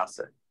that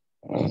answer.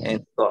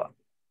 And so,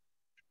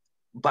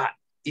 but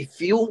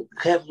if you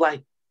have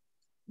like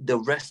the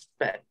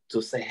respect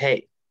to say,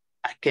 hey,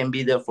 I can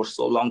be there for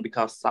so long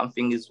because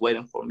something is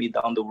waiting for me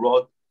down the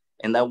road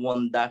and I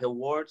want that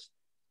reward.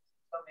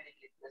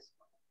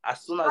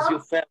 As soon as you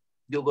fail,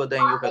 you go there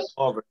and you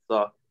recover.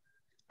 So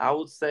I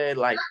would say,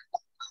 like,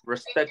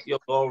 respect your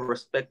goal,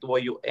 respect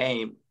where you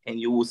aim, and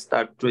you will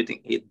start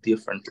treating it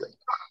differently.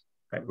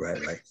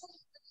 Right.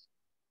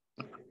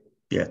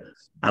 Yeah,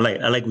 I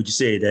like what you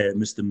said,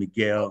 Mr.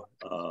 Miguel.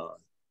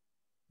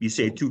 You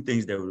said two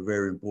things that were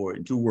very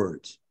important, two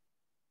words: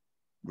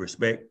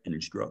 respect and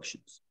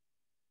instructions.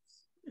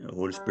 The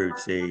Holy Spirit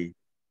say,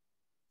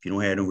 if you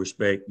don't have no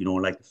respect, you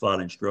don't like to follow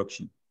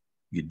instruction,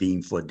 you're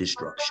deemed for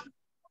destruction.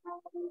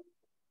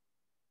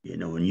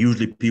 And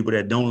usually people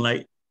that don't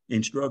like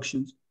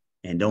instructions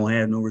and don't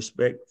have no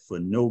respect for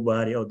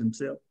nobody or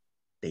themselves,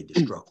 they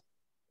destructive.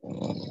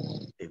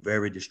 They're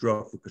very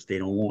destructive because they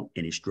don't want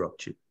any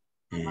structure.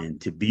 And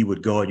to be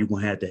with God, you're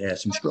gonna have to have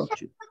some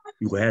structure.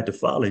 You're gonna have to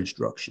follow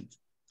instructions.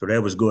 So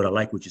that was good. I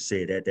like what you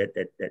said.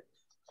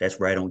 That's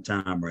right on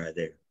time right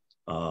there.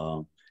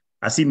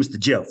 I see Mr.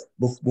 Jeff.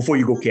 Before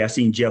you go, Kay, I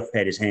seen Jeff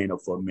had his hand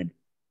up for a minute.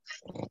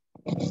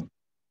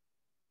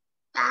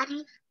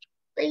 Daddy,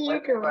 what are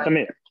you doing? Come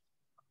here.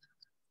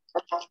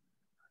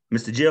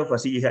 Mr. Jeff, I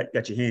see you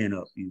got your hand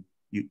up. You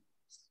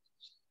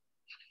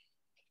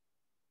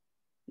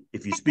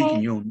if you're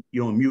speaking,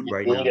 you're on mute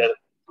right now. You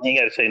ain't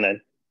gotta say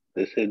nothing.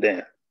 Just sit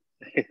down.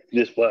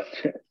 Just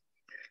watch.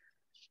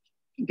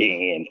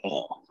 Damn.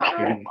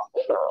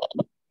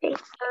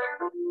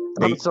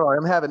 I'm sorry,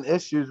 I'm having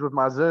issues with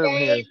my Zoom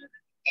here.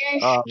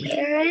 I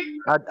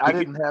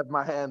didn't have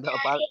my hand up.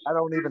 I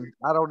don't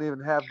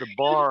even have the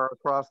bar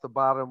across the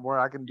bottom where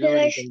I can do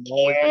anything. The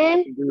only thing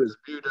I can do is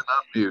mute and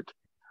unmute.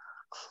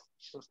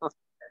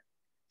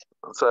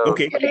 So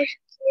okay,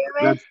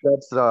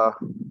 that's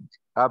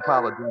I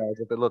apologize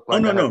if it looked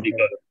like no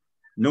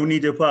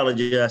need to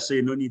apologize.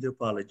 No need to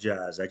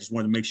apologize. I just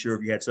want to make sure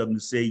if you had something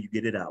to say, you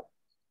get it out.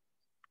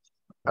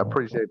 I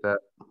appreciate that.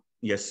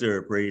 Yes,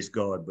 sir. Praise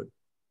God. But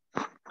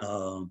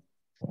I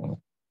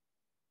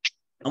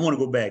want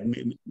to go back.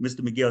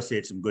 Mr. Miguel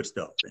said some good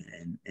stuff,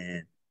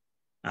 and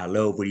I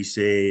love what he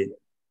said,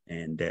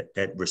 and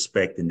that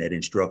respect and that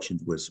instruction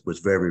was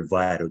very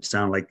vital. It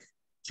sounded like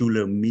two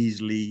little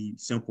measly,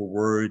 simple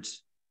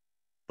words,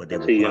 but they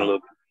were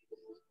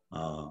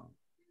powerful.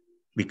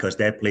 Because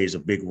that plays a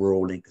big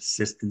role in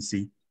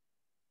consistency.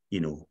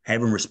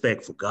 Having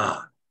respect for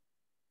God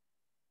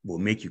will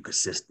make you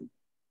consistent.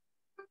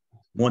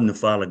 Wanting to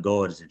follow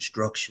God's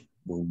instruction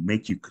will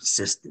make you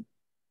consistent.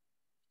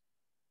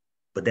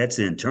 But that's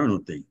an internal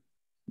thing.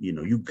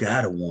 You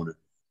gotta want to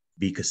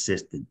be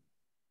consistent.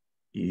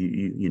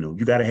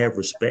 You gotta have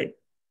respect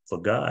for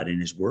God and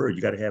His Word.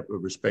 You gotta have a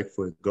respect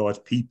for God's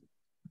people.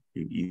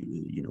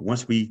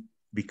 Once we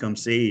become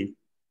saved,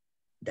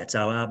 that's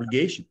our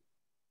obligation.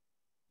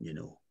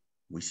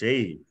 We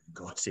say,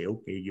 God say,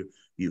 okay,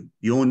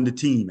 you're on the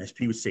team. As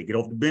people say, get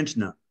off the bench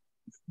now.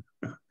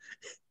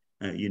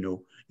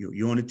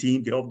 You're on the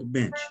team, get off the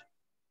bench.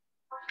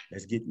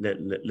 Let's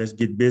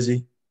get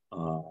busy.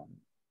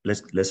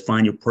 Let's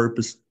find your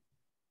purpose.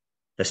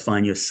 Let's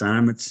find your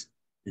assignments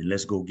and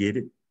let's go get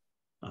it.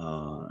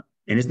 And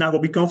it's not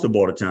gonna be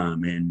comfortable all the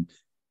time. And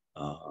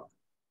the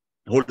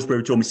Holy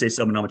Spirit told me to say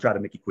something. I'm gonna try to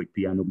make it quick,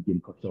 P. I know we're getting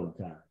cut all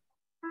the time.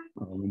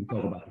 When we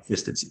talk about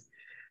consistency.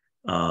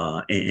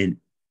 And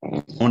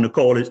on the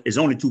call, there's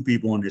only two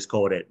people on this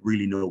call that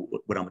really know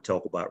what I'm gonna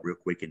talk about real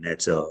quick, and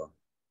that's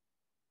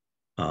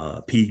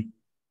P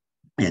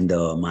and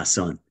my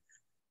son.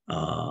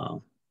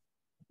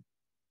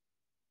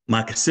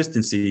 My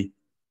consistency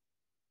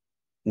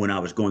when I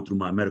was going through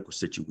my medical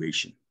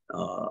situation.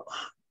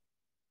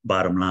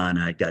 Bottom line,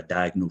 I got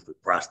diagnosed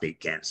with prostate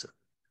cancer.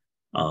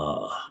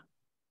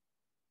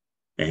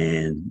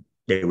 And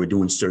they were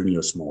doing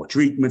certain small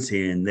treatments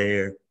here and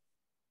there.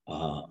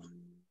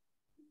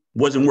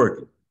 Wasn't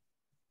working.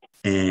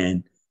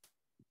 And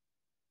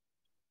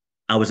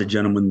I was a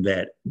gentleman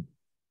that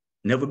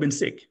never been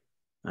sick.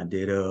 I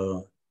did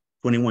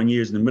 21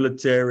 years in the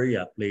military.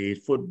 I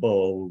played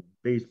football,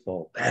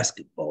 baseball,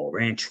 basketball,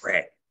 ran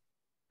track.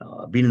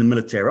 Being in the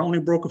military, I only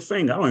broke a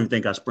finger. I don't even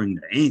think I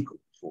sprained the ankle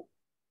before.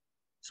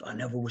 So I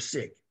never was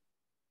sick.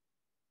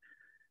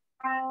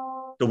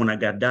 So when I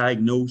got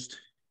diagnosed,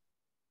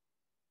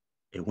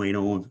 it went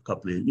on a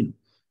couple of,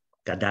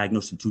 got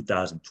diagnosed in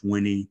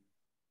 2020.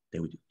 They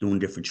were doing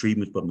different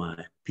treatments, but my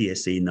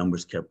PSA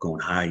numbers kept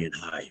going higher and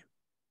higher.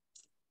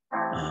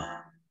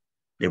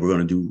 They were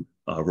going to do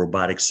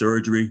robotic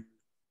surgery.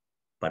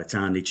 By the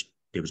time they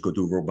was going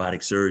to do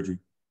robotic surgery,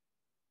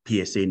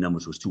 PSA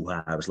numbers was too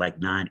high. It was like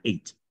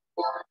 9.8.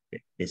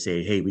 They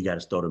said, hey, we got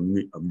to start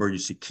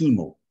emergency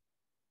chemo.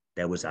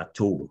 That was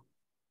October.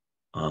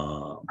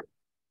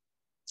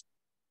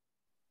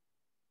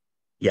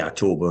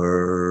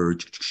 October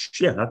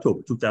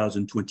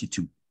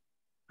 2022.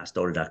 I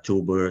started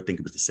October, I think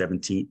it was the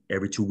 17th,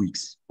 every 2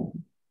 weeks.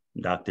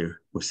 The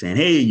doctor was saying,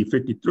 hey, you're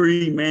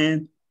 53,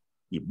 man.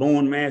 Your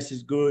bone mass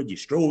is good. Your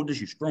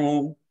shoulders, you're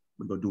strong.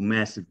 We're going to do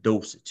massive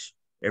dosage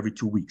every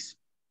 2 weeks.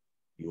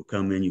 You will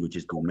come in, you will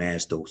just do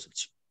mass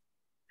dosage.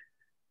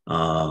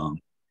 So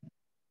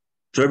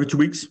every 2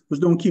 weeks, I was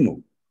doing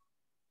chemo.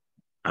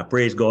 I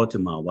praise God to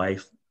my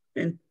wife,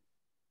 and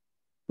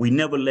we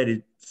never let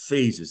it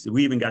phase us.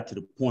 We even got to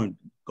the point,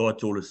 God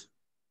told us,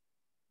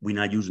 we're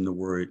not using the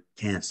word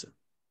cancer.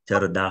 Tell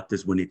the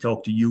doctors when they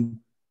talk to you,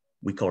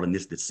 we calling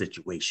this the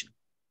situation.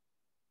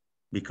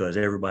 Because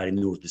everybody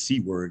knows the C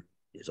word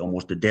is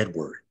almost a dead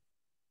word.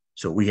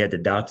 So we had the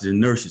doctors and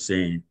nurses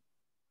saying,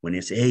 when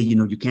they say, hey,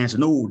 your cancer,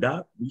 no,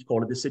 doc, we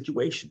call it the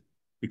situation.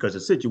 Because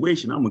the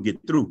situation, I'm going to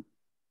get through.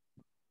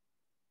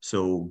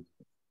 So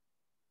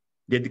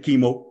did the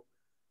chemo,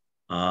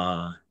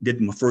 did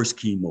my first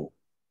chemo.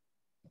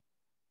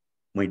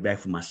 Went back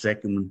for my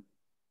second one.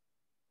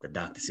 The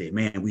doctor said,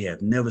 man, we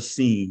have never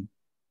seen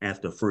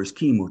after first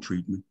chemo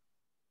treatment,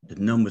 the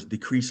numbers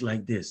decrease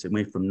like this. It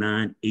went from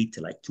 9.8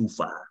 to like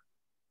 2.5.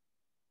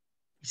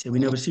 He said, we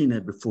never seen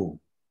that before.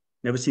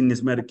 Never seen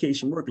this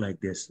medication work like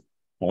this.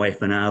 My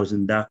wife and I was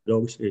in the doctor,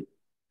 always said,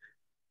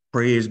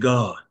 praise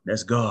God,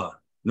 that's God.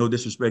 No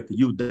disrespect to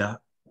you,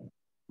 doc,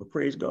 but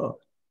praise God.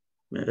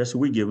 Man, that's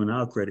what we're giving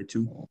our credit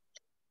to.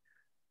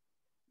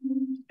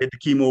 Did the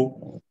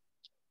chemo,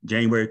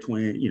 January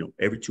 20,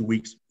 every 2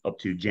 weeks up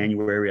to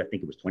January, I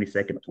think it was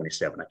 22nd or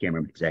 27th. I can't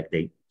remember the exact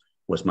date,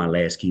 was my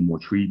last chemo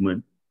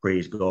treatment.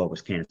 Praise God,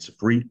 was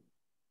cancer-free.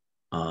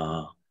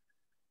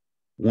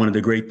 One of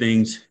the great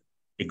things,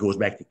 it goes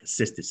back to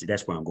consistency.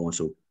 That's where I'm going.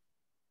 So,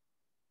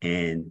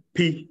 and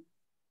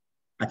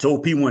I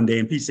told P one day,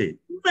 and P said,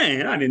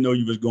 man, I didn't know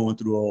you was going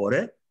through all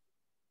that.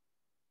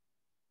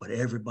 But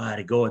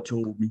everybody, God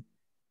told me,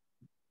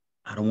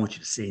 I don't want you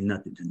to say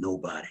nothing to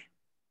nobody,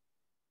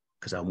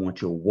 because I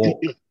want your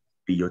walk to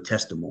be your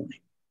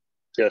testimony.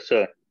 Yes,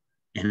 sir.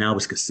 And I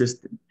was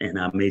consistent, and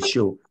I made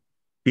sure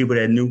people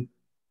that knew,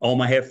 all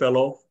my hair fell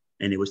off,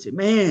 and they would say,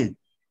 man,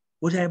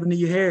 what happened to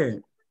your hair?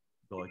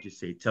 So I just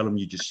say, tell them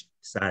you just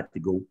decided to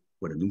go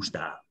with a new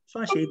style. So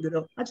I shaved it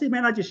off. I say,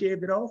 man, I just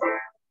shaved it off.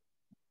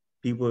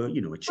 People,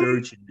 at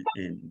church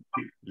and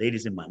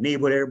ladies in my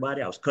neighborhood,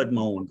 everybody, I was cutting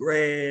my own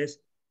grass.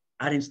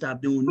 I didn't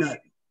stop doing nothing.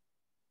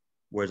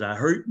 Was I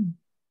hurting?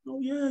 Oh,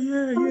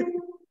 yeah.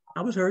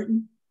 I was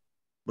hurting.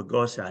 But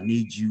God said, I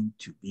need you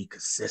to be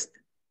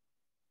consistent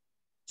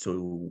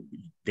so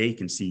they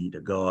can see the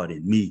God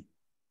in me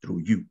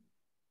through you.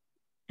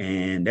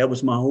 And that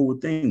was my whole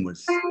thing,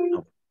 was I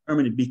was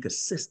determined to be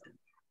consistent.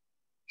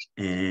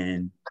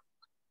 And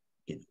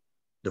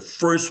the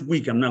first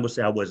week, I'm not going to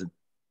say I wasn't,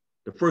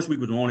 the first week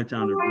was the only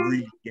time to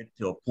really get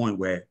to a point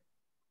where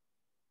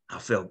I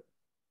felt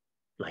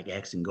like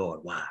asking God,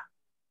 why?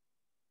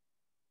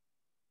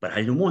 But I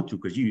didn't want to,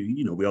 because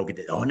we all get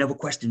that, I never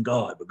question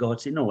God. But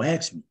God said, no,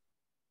 ask me.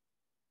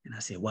 And I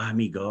said, why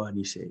me, God? And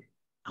he said,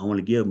 I want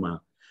to give my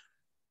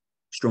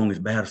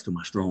strongest battles to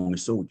my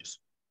strongest soldiers.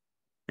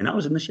 And I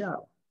was in the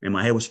shower, and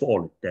my hair was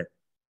falling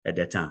at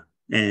that time.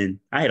 And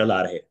I had a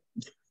lot of hair.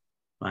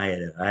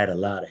 I had a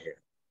lot of hair.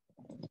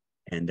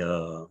 And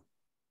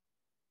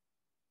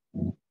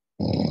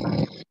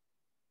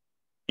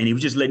he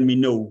was just letting me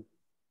know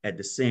at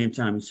the same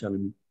time, he's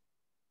telling me,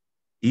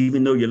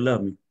 even though you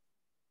love me,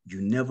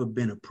 you've never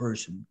been a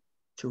person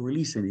to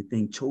release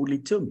anything totally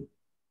to me.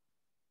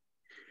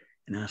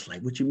 And I was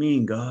like, what you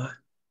mean, God?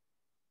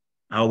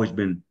 I always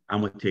been,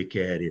 I'm going to take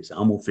care of this.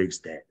 I'm going to fix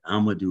that.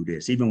 I'm going to do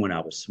this. Even when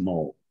I was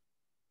small,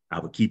 I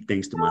would keep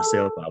things to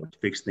myself. I would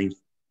fix things.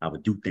 I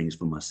would do things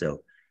for myself.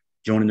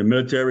 Joining the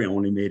military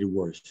only made it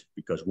worse,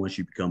 because once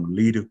you become a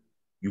leader,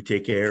 you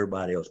take care of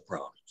everybody else's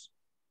problems.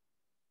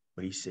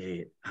 But he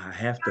said, I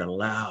have to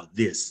allow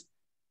this.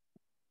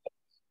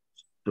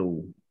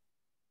 So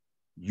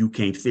you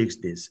can't fix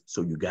this.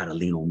 So you got to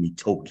lean on me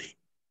totally.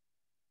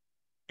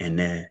 And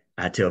that,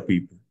 I tell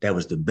people, that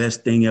was the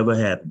best thing ever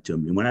happened to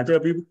me. And when I tell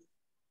people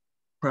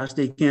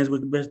prostate cancer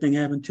was the best thing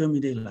happened to me,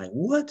 they're like,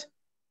 what?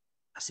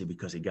 I said,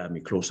 because it got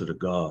me closer to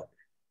God.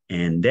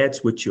 And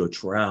that's what your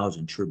trials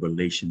and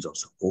tribulations are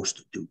supposed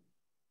to do.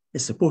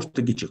 It's supposed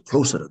to get you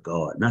closer to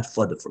God, not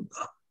further from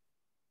God.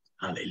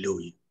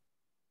 Hallelujah.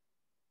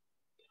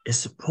 It's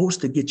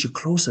supposed to get you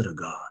closer to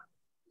God,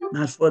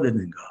 not further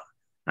than God.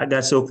 I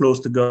got so close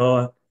to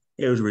God,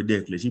 it was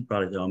ridiculous. He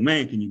probably thought,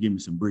 man, can you give me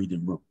some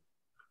breathing room?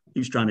 He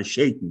was trying to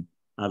shake me.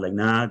 I was like,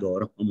 nah,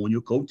 God, I'm on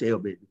your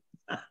coattail, baby.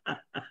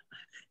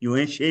 You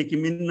ain't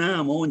shaking me now,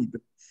 I'm on you.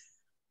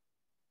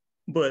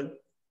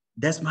 But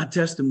that's my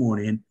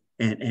testimony.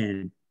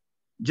 And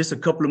just a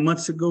couple of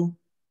months ago,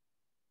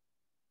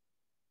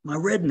 my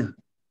retina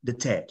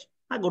detached.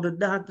 I go to the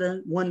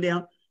doctor one day,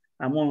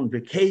 I'm on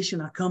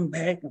vacation, I come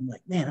back, I'm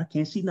like, man, I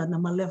can't see nothing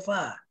on my left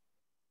eye.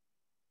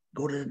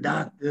 Go to the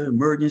doctor,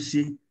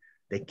 emergency.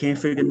 They can't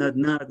figure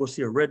nothing out. I go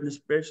see a retina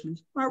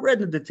specialist. My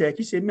retina detached.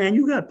 He said, man,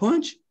 you got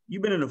punched? You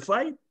been in a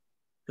fight?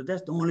 Because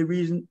that's the only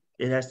reason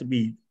it has to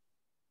be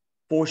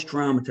forced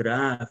trauma to the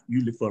eye,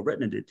 usually for a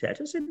retina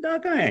detached. I said,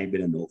 doc, I ain't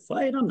been in no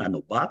fight. I'm not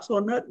no boxer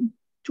or nothing.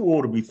 Too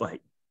old to be fighting.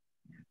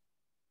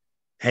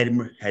 Had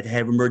to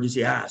have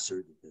emergency eye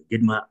surgery to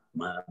get my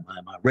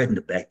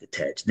retina back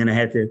detached. Then I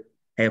had to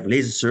have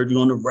laser surgery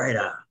on the right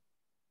eye.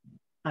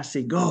 I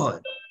said,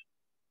 God,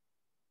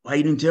 why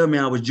you didn't tell me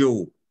I was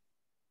Job?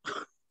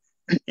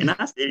 And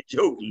I said,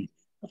 jokingly,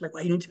 I was like,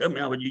 why you didn't tell me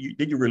I was you?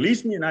 Did you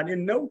release me and I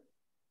didn't know?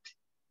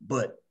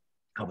 But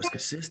I was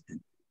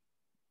consistent.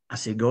 I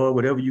said, God,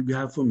 whatever you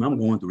got for me, I'm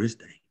going through this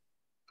thing.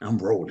 I'm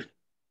rolling.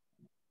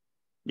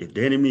 If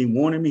the enemy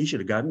wanted me, he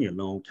should have got me a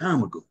long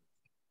time ago.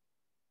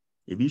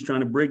 If he's trying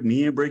to break me,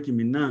 he ain't breaking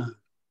me now.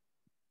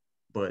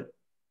 But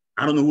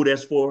I don't know who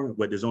that's for,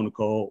 whether it's on the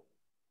call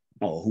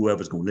or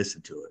whoever's going to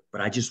listen to it.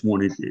 But I just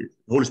wanted to, the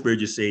Holy Spirit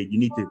just said, you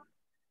need to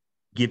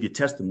give your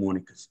testimony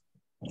because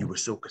you were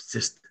so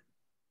consistent.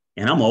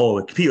 And I'm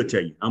all, he'll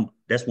tell you,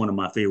 that's one of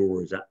my favorite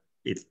words.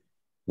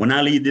 When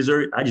I leave this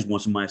earth, I just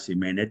want somebody to say,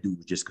 man, that dude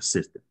was just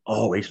consistent.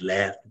 Always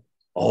laughing,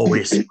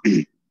 always.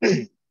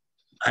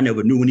 I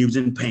never knew when he was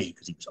in pain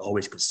because he was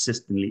always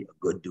consistently a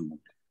good dude.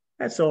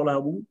 That's all I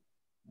want.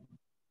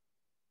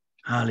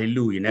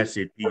 Hallelujah. And that's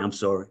it, P. I'm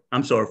sorry.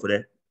 I'm sorry for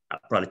that. I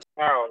probably.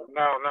 No.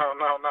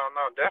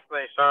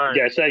 Definitely sorry.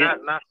 Yeah,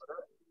 second. Not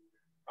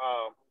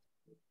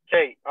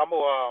Kate,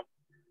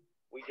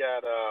 we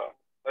got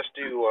let's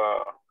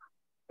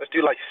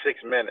do like 6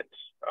 minutes.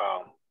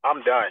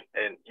 I'm done,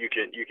 and you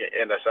can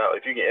end us out.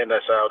 If you can end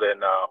us out in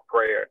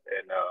prayer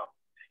and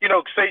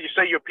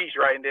say your piece,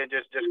 right, and then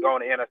just go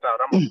on and end us out.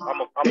 I'm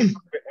gonna finish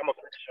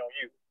on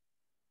you.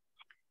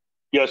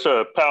 Yes,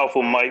 sir.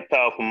 Powerful, Mike.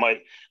 Powerful,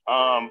 Mike.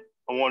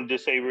 I wanted to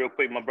say real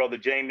quick, my brother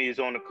Jamie is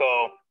on the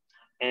call,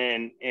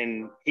 and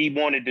he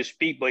wanted to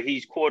speak, but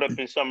he's caught up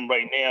in something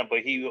right now. But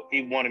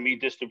he wanted me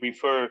just to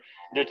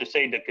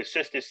say the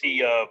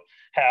consistency of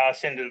how I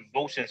send the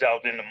devotions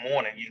out in the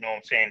morning. You know what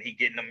I'm saying? He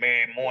getting them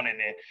every morning,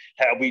 and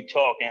how we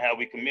talk and how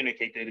we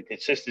communicate, the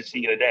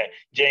consistency of that.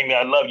 Jamie,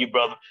 I love you,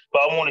 brother.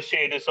 But I want to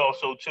share this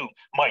also too,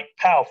 Mike.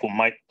 Powerful,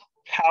 Mike.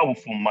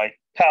 Powerful, Mike.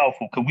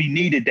 Powerful, because we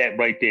needed that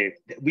right there.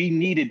 We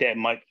needed that,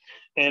 Mike.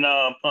 And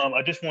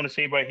I just want to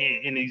say right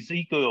here in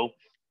Ezekiel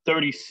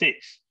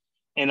 36,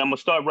 and I'm going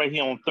to start right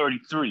here on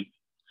 33.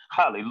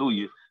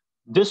 Hallelujah.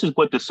 This is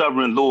what the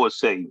sovereign Lord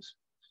says.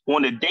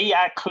 On the day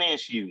I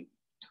cleanse you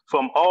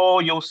from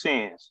all your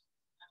sins,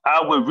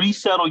 I will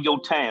resettle your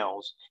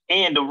towns,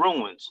 and the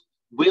ruins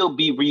will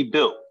be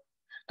rebuilt.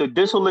 The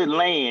desolate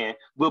land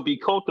will be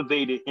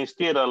cultivated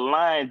instead of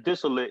lying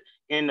desolate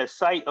in the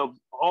sight of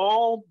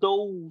all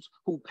those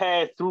who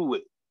pass through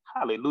it.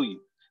 Hallelujah.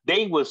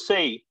 They will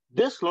say,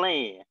 this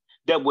land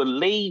that was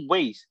laid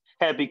waste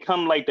had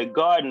become like the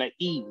Garden of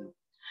Eden.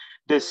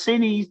 The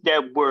cities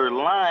that were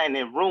lying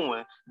in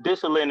ruin,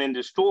 desolate and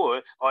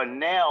destroyed, are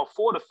now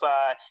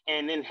fortified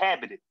and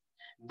inhabited.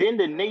 Then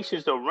the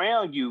nations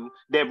around you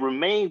that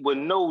remain will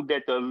know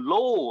that the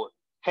Lord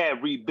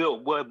had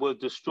rebuilt what was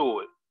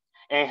destroyed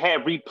and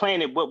had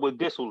replanted what was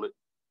desolate.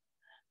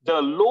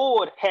 The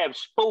Lord have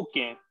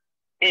spoken,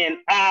 and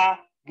I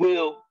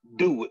will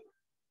do it.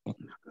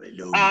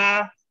 Hallelujah.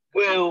 I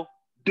will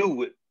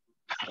do it.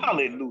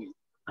 Hallelujah.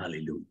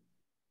 Hallelujah.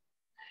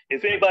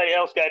 If anybody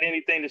else got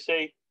anything to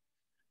say,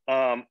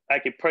 I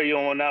can pray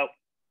on out.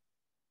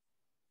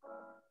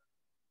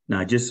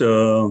 Now, just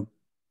I'm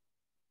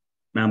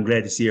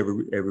glad to see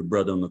every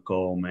brother on the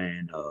call,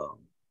 man.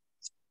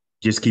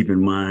 Just keep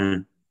in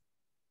mind,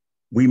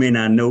 we may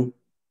not know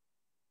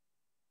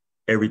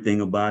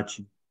everything about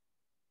you,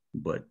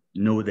 but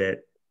know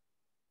that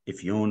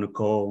if you're on the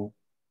call,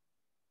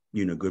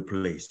 you're in a good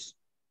place.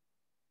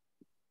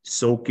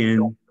 Soak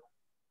in.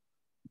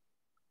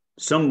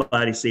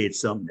 Somebody said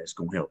something that's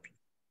going to help you.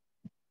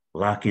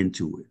 Lock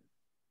into it.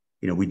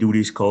 You know, we do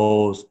these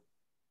calls.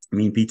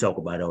 Me and P talk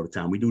about it all the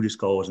time. We do these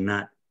calls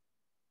not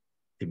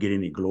to get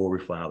any glory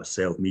for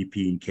ourselves, me,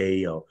 P, and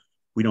K, or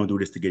we don't do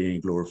this to get any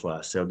glory for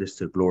ourselves. This is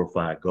to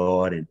glorify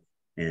God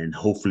and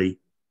hopefully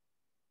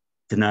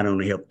to not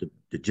only help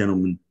the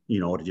gentleman,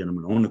 all the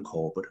gentlemen on the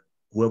call, but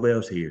whoever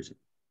else hears it.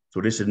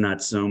 So this is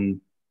not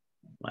some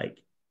like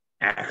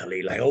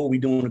accolade, like, oh, we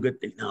doing a good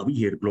thing. No, we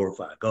here to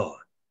glorify God.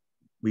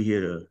 We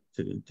here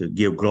to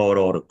give God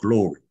all the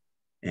glory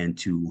and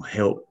to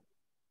help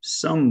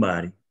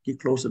somebody get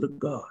closer to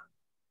God.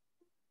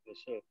 Yes,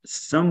 sir.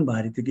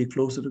 Somebody to get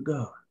closer to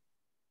God.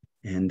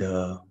 And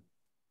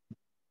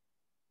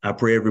I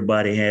pray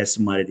everybody has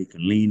somebody they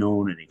can lean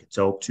on and they can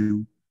talk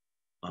to,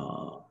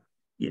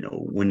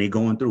 when they're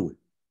going through it.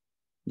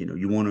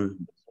 You want to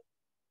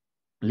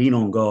lean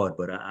on God,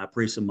 but I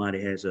pray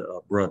somebody has a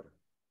brother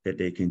that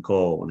they can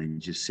call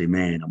and just say,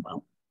 man,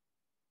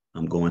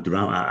 I'm going through.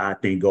 I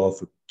thank God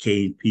for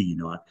K and P.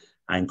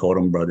 I can call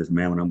them brothers,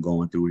 man, when I'm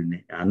going through it.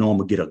 And I know I'm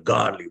going to get a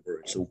godly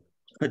word. So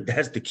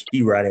that's the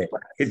key right there.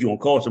 If you want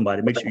to call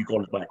somebody, make sure you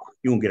call somebody.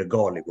 You're going to get a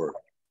godly word.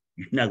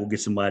 You're not going to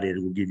get somebody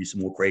that will give you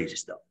some more crazy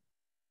stuff.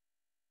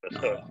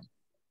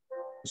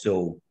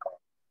 So,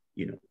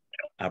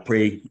 I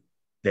pray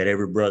that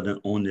every brother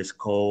on this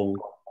call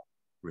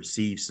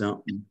receives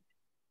something.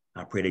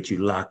 I pray that you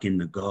lock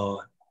into God.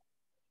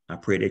 I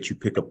pray that you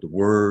pick up the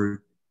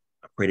word.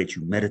 I pray that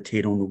you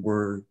meditate on the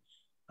word.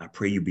 I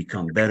pray you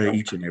become better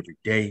each and every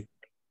day.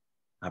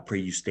 I pray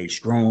you stay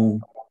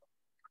strong.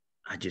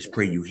 I just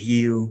pray you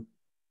heal.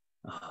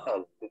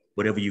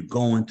 Whatever you're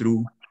going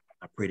through,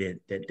 I pray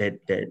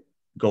that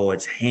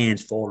God's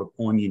hands fall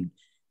upon you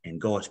and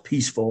God's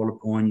peace fall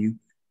upon you.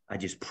 I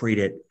just pray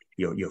that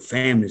your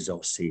families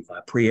are safe. I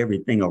pray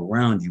everything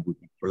around you would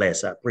be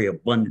blessed. I pray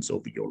abundance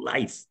over your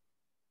life.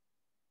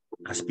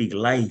 I speak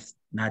life,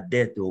 not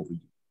death over you.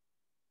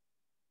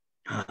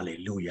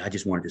 Hallelujah. I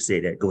just wanted to say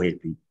that. Go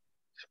ahead, Pete.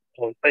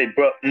 Hey,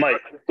 bro,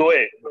 Mike, go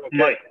ahead.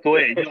 Mike, go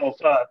ahead. You on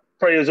fire.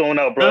 Prayers on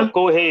out, bro.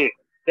 Go ahead.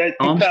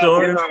 I'm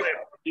sorry. Go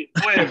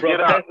ahead, bro.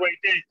 That's right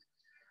there.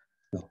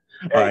 All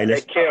right,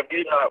 let's. Hey,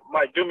 Kev,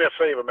 Mike, do me a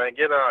favor, man.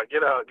 Get out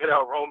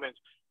Romans.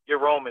 Get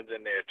Romans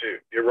in there too.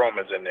 Get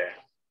Romans in there,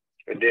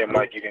 and then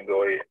Mike, you can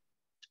go ahead.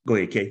 Go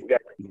ahead, Kay.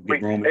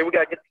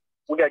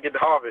 We gotta get the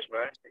harvest,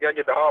 man. We gotta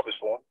get the harvest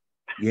for him.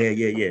 Yeah.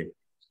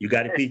 You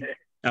got it, Pete.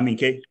 I mean,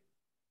 Kay.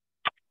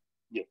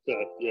 Yes,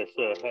 sir. Yes,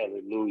 sir.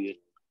 Hallelujah.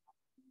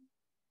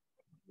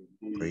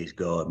 Praise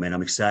God, man.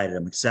 I'm excited. I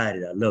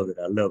love it.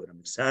 I'm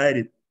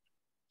excited.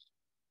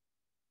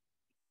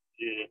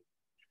 Yeah.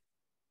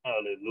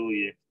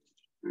 Hallelujah.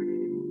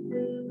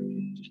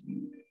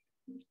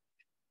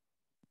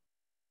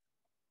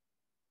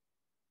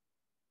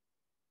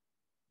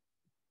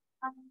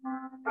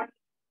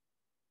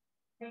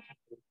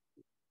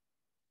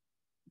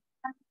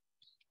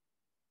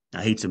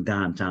 I hate some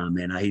downtime,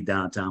 man. I hate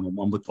downtime. I'm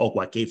gonna talk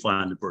while I can't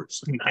find the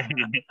verse.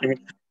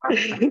 But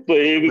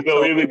here we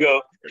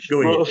go.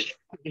 Go ahead.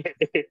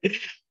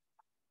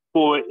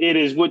 For it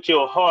is with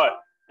your heart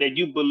that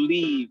you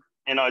believe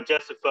and are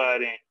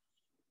justified in.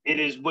 It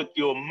is with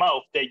your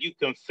mouth that you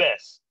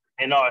confess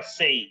and are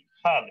saved.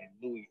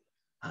 Hallelujah.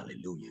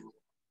 Hallelujah.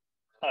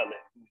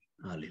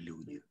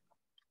 Hallelujah.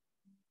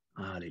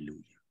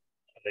 Hallelujah.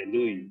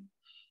 Hallelujah.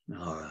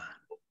 All right.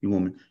 You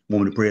want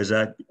me to pray as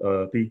I,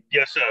 P?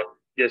 Yes, sir.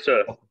 Yes,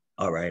 sir.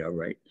 All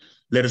right.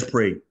 Let us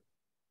pray.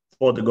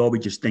 Father God, we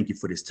just thank you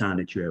for this time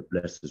that you have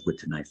blessed us with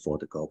tonight,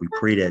 Father God. We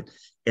pray that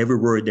every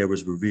word that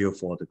was revealed,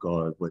 Father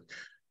God, with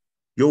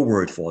your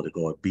word, Father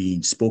God,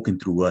 being spoken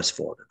through us,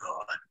 Father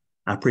God.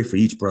 I pray for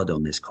each brother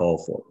on this call,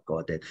 Father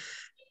God, that,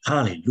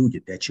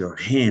 hallelujah, that your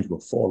hand will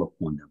fall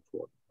upon them,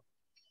 Father.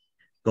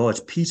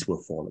 God's peace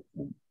will fall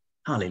upon them.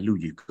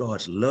 Hallelujah.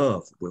 God's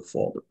love will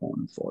fall upon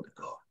them, Father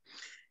God.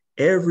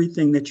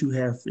 Everything that you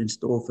have in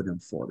store for them,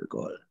 Father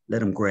God, let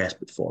them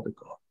grasp it, Father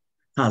God.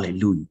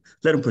 Hallelujah.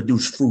 Let them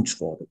produce fruits,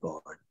 Father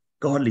God.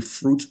 Godly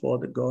fruits,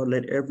 Father God.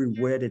 Let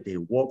everywhere that they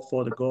walk,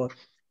 Father God,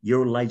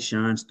 your light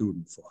shines through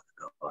them, Father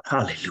God.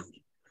 Hallelujah.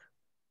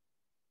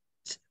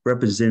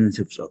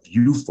 Representatives of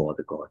you,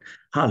 Father God.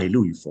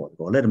 Hallelujah, Father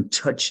God. Let them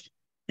touch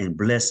and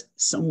bless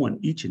someone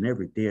each and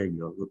every day in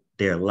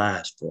their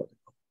lives, Father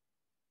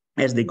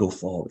God. As they go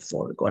forward,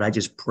 Father God, I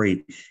just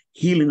pray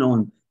healing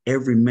on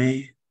every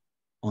man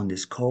on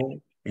this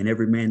call and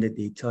every man that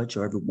they touch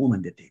or every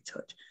woman that they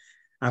touch.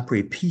 I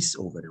pray peace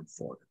over them,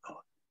 Father God.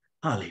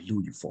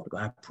 Hallelujah, Father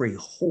God. I pray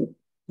hope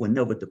will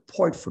never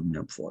depart from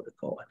them, Father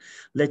God.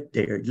 Let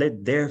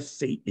their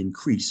faith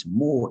increase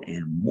more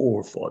and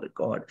more, Father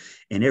God,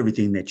 in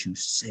everything that you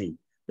say.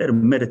 Let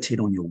them meditate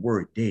on your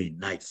word day and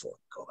night, Father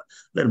God.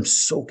 Let them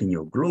soak in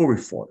your glory,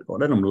 Father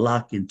God. Let them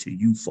lock into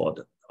you,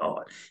 Father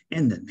God.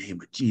 In the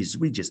name of Jesus,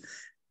 we just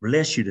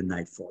bless you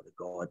tonight, Father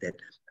God, that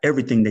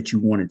everything that you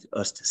wanted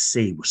us to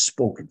say was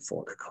spoken,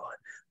 Father God.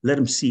 Let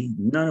them see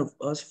none of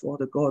us,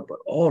 Father God, but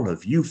all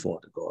of you,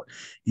 Father God.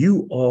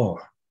 You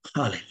are,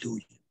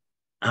 hallelujah,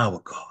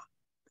 our God.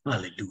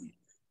 Hallelujah.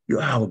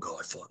 You're our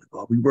God, Father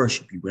God. We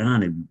worship you, we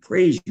honor you, we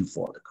praise you,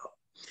 Father God.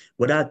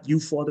 Without you,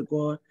 Father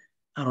God,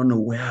 I don't know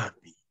where I'd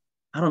be.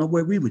 I don't know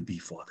where we would be,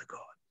 Father God.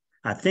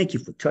 I thank you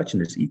for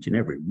touching us each and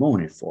every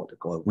morning, Father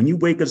God. When you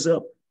wake us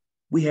up,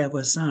 we have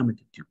an assignment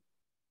to do.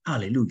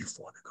 Hallelujah,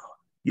 Father God.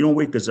 You don't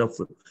wake us up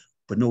for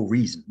no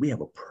reason. We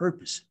have a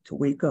purpose to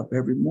wake up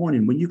every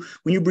morning. When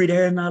you breathe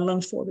air in our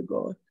lungs, Father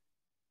God,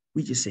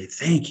 we just say,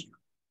 thank you.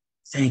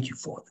 Thank you,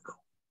 Father God.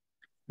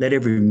 Let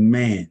every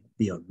man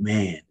be a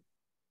man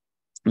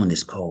on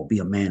this call, be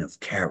a man of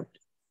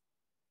character.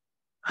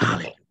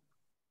 Hallelujah.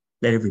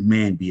 Let every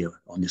man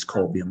on this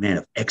call be a man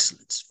of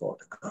excellence,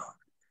 Father God.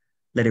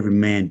 Let every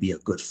man be a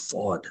good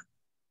father,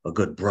 a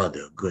good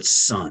brother, a good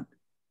son.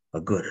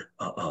 a good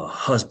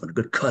husband, a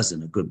good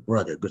cousin, a good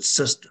brother, a good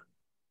sister.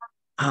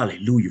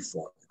 Hallelujah,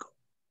 Father God.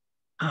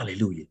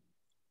 Hallelujah.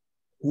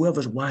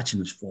 Whoever's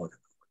watching us, Father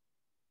God,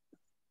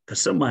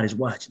 because somebody's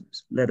watching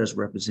us, let us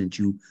represent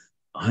you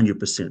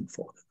 100%,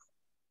 Father God.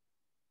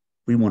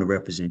 We want to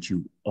represent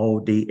you all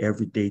day,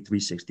 every day,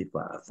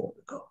 365, Father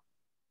God.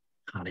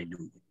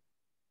 Hallelujah.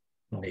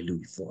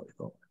 Hallelujah, Father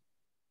God.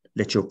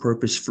 Let your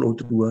purpose flow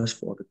through us,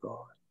 Father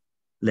God.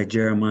 Let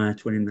Jeremiah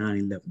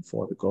 29:11,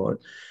 Father God,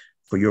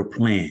 for your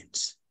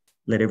plans.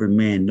 Let every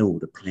man know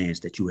the plans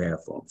that you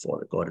have for him,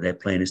 Father God. And that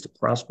plan is to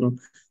prosper him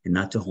and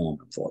not to harm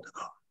him, Father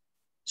God.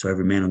 So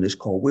every man on this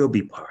call will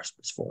be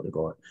prosperous, Father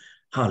God.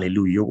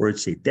 Hallelujah. Your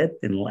words say death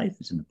and life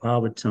is in the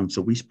power of the tongue.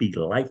 So we speak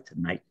life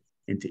tonight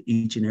into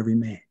each and every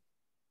man.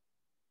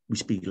 We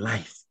speak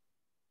life,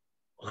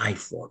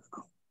 Father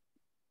God.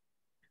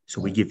 So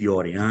we give you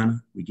all the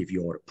honor, we give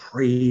you all the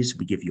praise,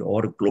 we give you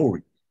all the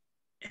glory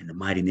in the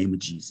mighty name of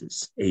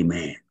Jesus.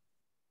 Amen.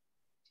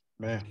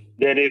 Man.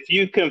 That if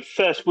you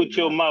confess with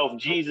your mouth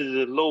Jesus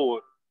is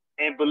Lord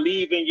and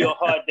believe in your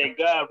heart that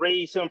God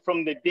raised him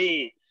from the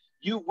dead,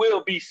 you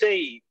will be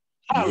saved.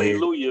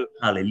 Hallelujah. Yeah.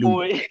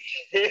 Hallelujah.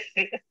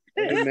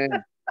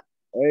 Amen.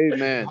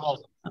 Amen.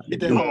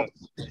 Hallelujah.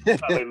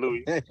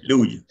 Hallelujah.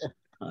 Hallelujah.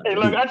 Hey,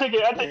 look, I take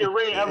it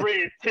read. I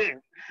read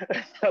 10.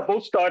 I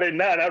both started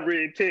 9. I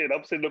read 10.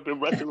 I'm sitting up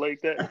and rushing like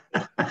that.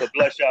 But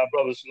bless y'all,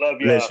 brothers. Love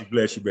y'all.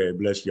 Bless you, man.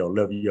 Bless y'all.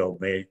 Love y'all,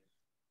 man.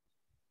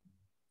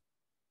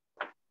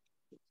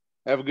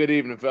 Have a good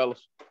evening,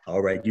 fellas.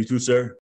 All right. You too, sir.